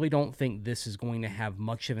 I really don't think this is going to have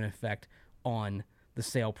much of an effect on the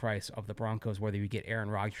sale price of the Broncos, whether you get Aaron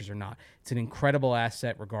Rodgers or not. It's an incredible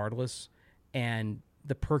asset regardless, and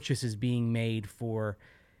the purchase is being made for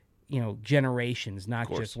generations, not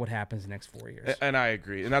just what happens the next 4 years. And I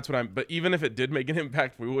agree. And that's what but even if it did make an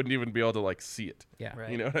impact, we wouldn't even be able to see it. Yeah. Right.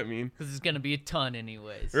 You know what I mean? Because it's going to be a ton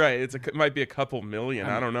anyways. Right. It might be a couple million.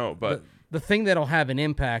 I don't know. But the thing that'll have an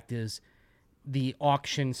impact is the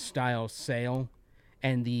auction style sale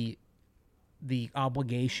and the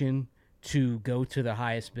obligation to go to the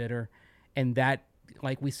highest bidder. And that,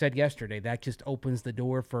 like we said yesterday, that just opens the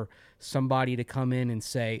door for somebody to come in and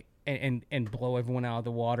say, and blow everyone out of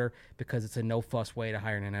the water, because it's a no-fuss way to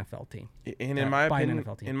hire an NFL team. And in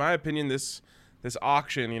my opinion, this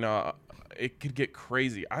auction, it could get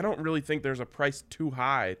crazy. I don't really think there's a price too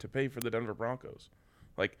high to pay for the Denver Broncos.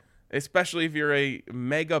 Especially if you're a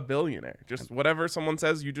mega billionaire. Just whatever someone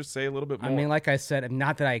says, you just say a little bit more. I mean, like I said,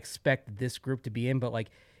 not that I expect this group to be in, but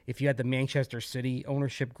if you had the Manchester City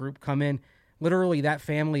ownership group come in, literally that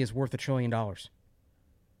family is worth $1 trillion.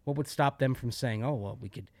 What would stop them from saying, oh, well, we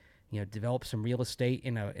could develop some real estate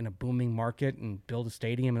in a booming market and build a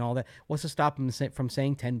stadium and all that? What's to stop them from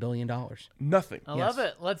saying $10 billion? Nothing. I love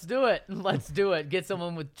it. Let's do it. Let's do it. Get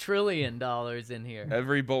someone with $1 trillion in here.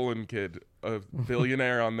 Every Bolin kid, a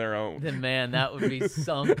billionaire on their own. Then, man, that would be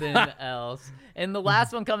something else. And the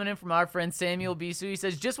last one coming in from our friend Samuel Bisu. He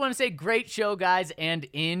says, just want to say great show, guys, and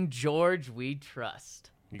in George we trust.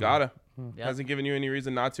 You gotta. Yep. Hasn't given you any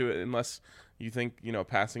reason not to, unless you think,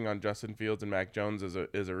 passing on Justin Fields and Mac Jones is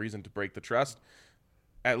a reason to break the trust.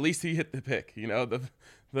 At least he hit the pick.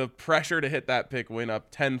 The pressure to hit that pick went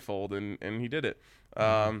up tenfold, and he did it.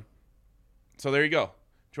 So there you go.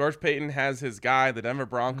 George Paton has his guy. The Denver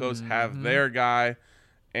Broncos have their guy,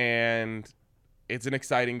 and it's an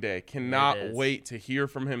exciting day. Cannot wait to hear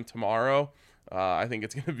from him tomorrow. I think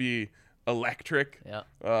it's going to be electric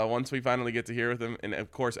once we finally get to hear with him. And,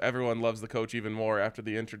 of course, everyone loves the coach even more after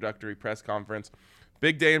the introductory press conference.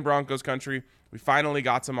 Big day in Broncos country. We finally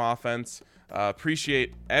got some offense.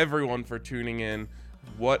 Appreciate everyone for tuning in.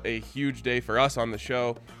 What a huge day for us on the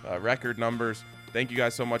show. Record numbers. Thank you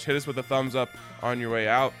guys so much. Hit us with a thumbs up on your way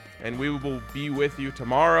out. And we will be with you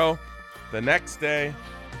tomorrow, the next day,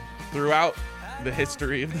 throughout the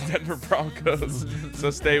history of the Denver Broncos.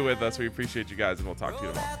 So stay with us. We appreciate you guys, and we'll talk to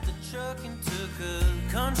you tomorrow.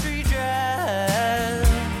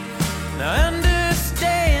 Now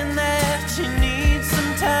understand that you need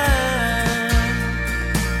some time.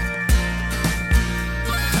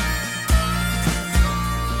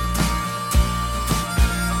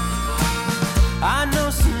 I know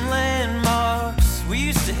some landmarks we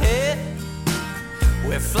used to hit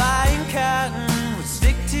where flying cotton would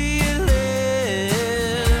stick to your lips.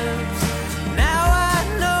 Now I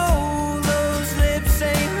know those lips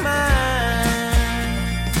ain't mine.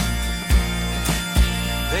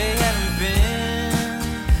 They haven't been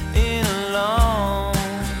in a long,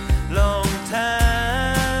 long time.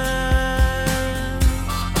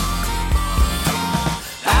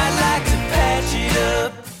 I'd like to patch it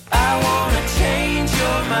up. I wanna change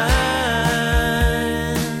your mind.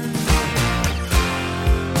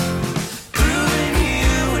 Proving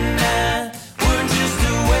you and I weren't just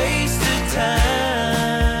a waste of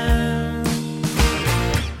time.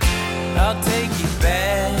 I'll take you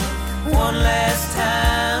back one last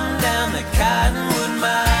time down the Cottonwood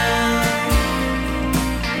Mine.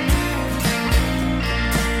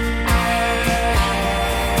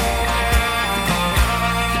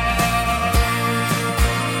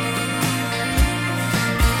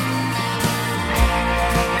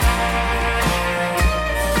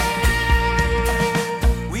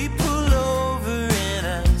 We pull over and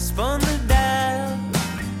I spun the dial,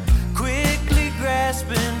 quickly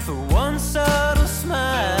grasping for one subtle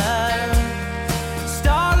smile.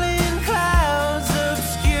 Starling clouds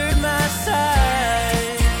obscured my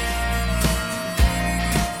sight.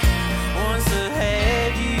 Once I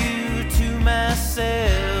had you to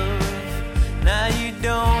myself, now you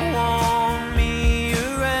don't want me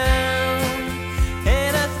around.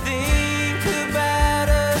 And I think about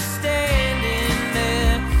us standing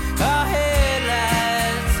there, our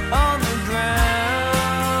headlights on the ground.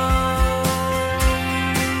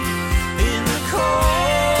 In the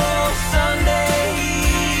cold Sunday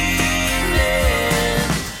evening,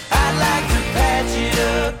 I'd like to patch it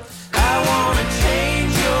up. I wanna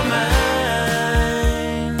change your mind.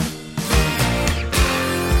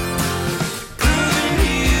 Proving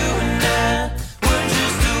you and I were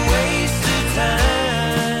just a waste of time.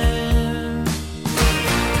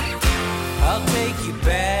 I'll take you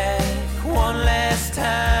back one last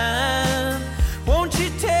time.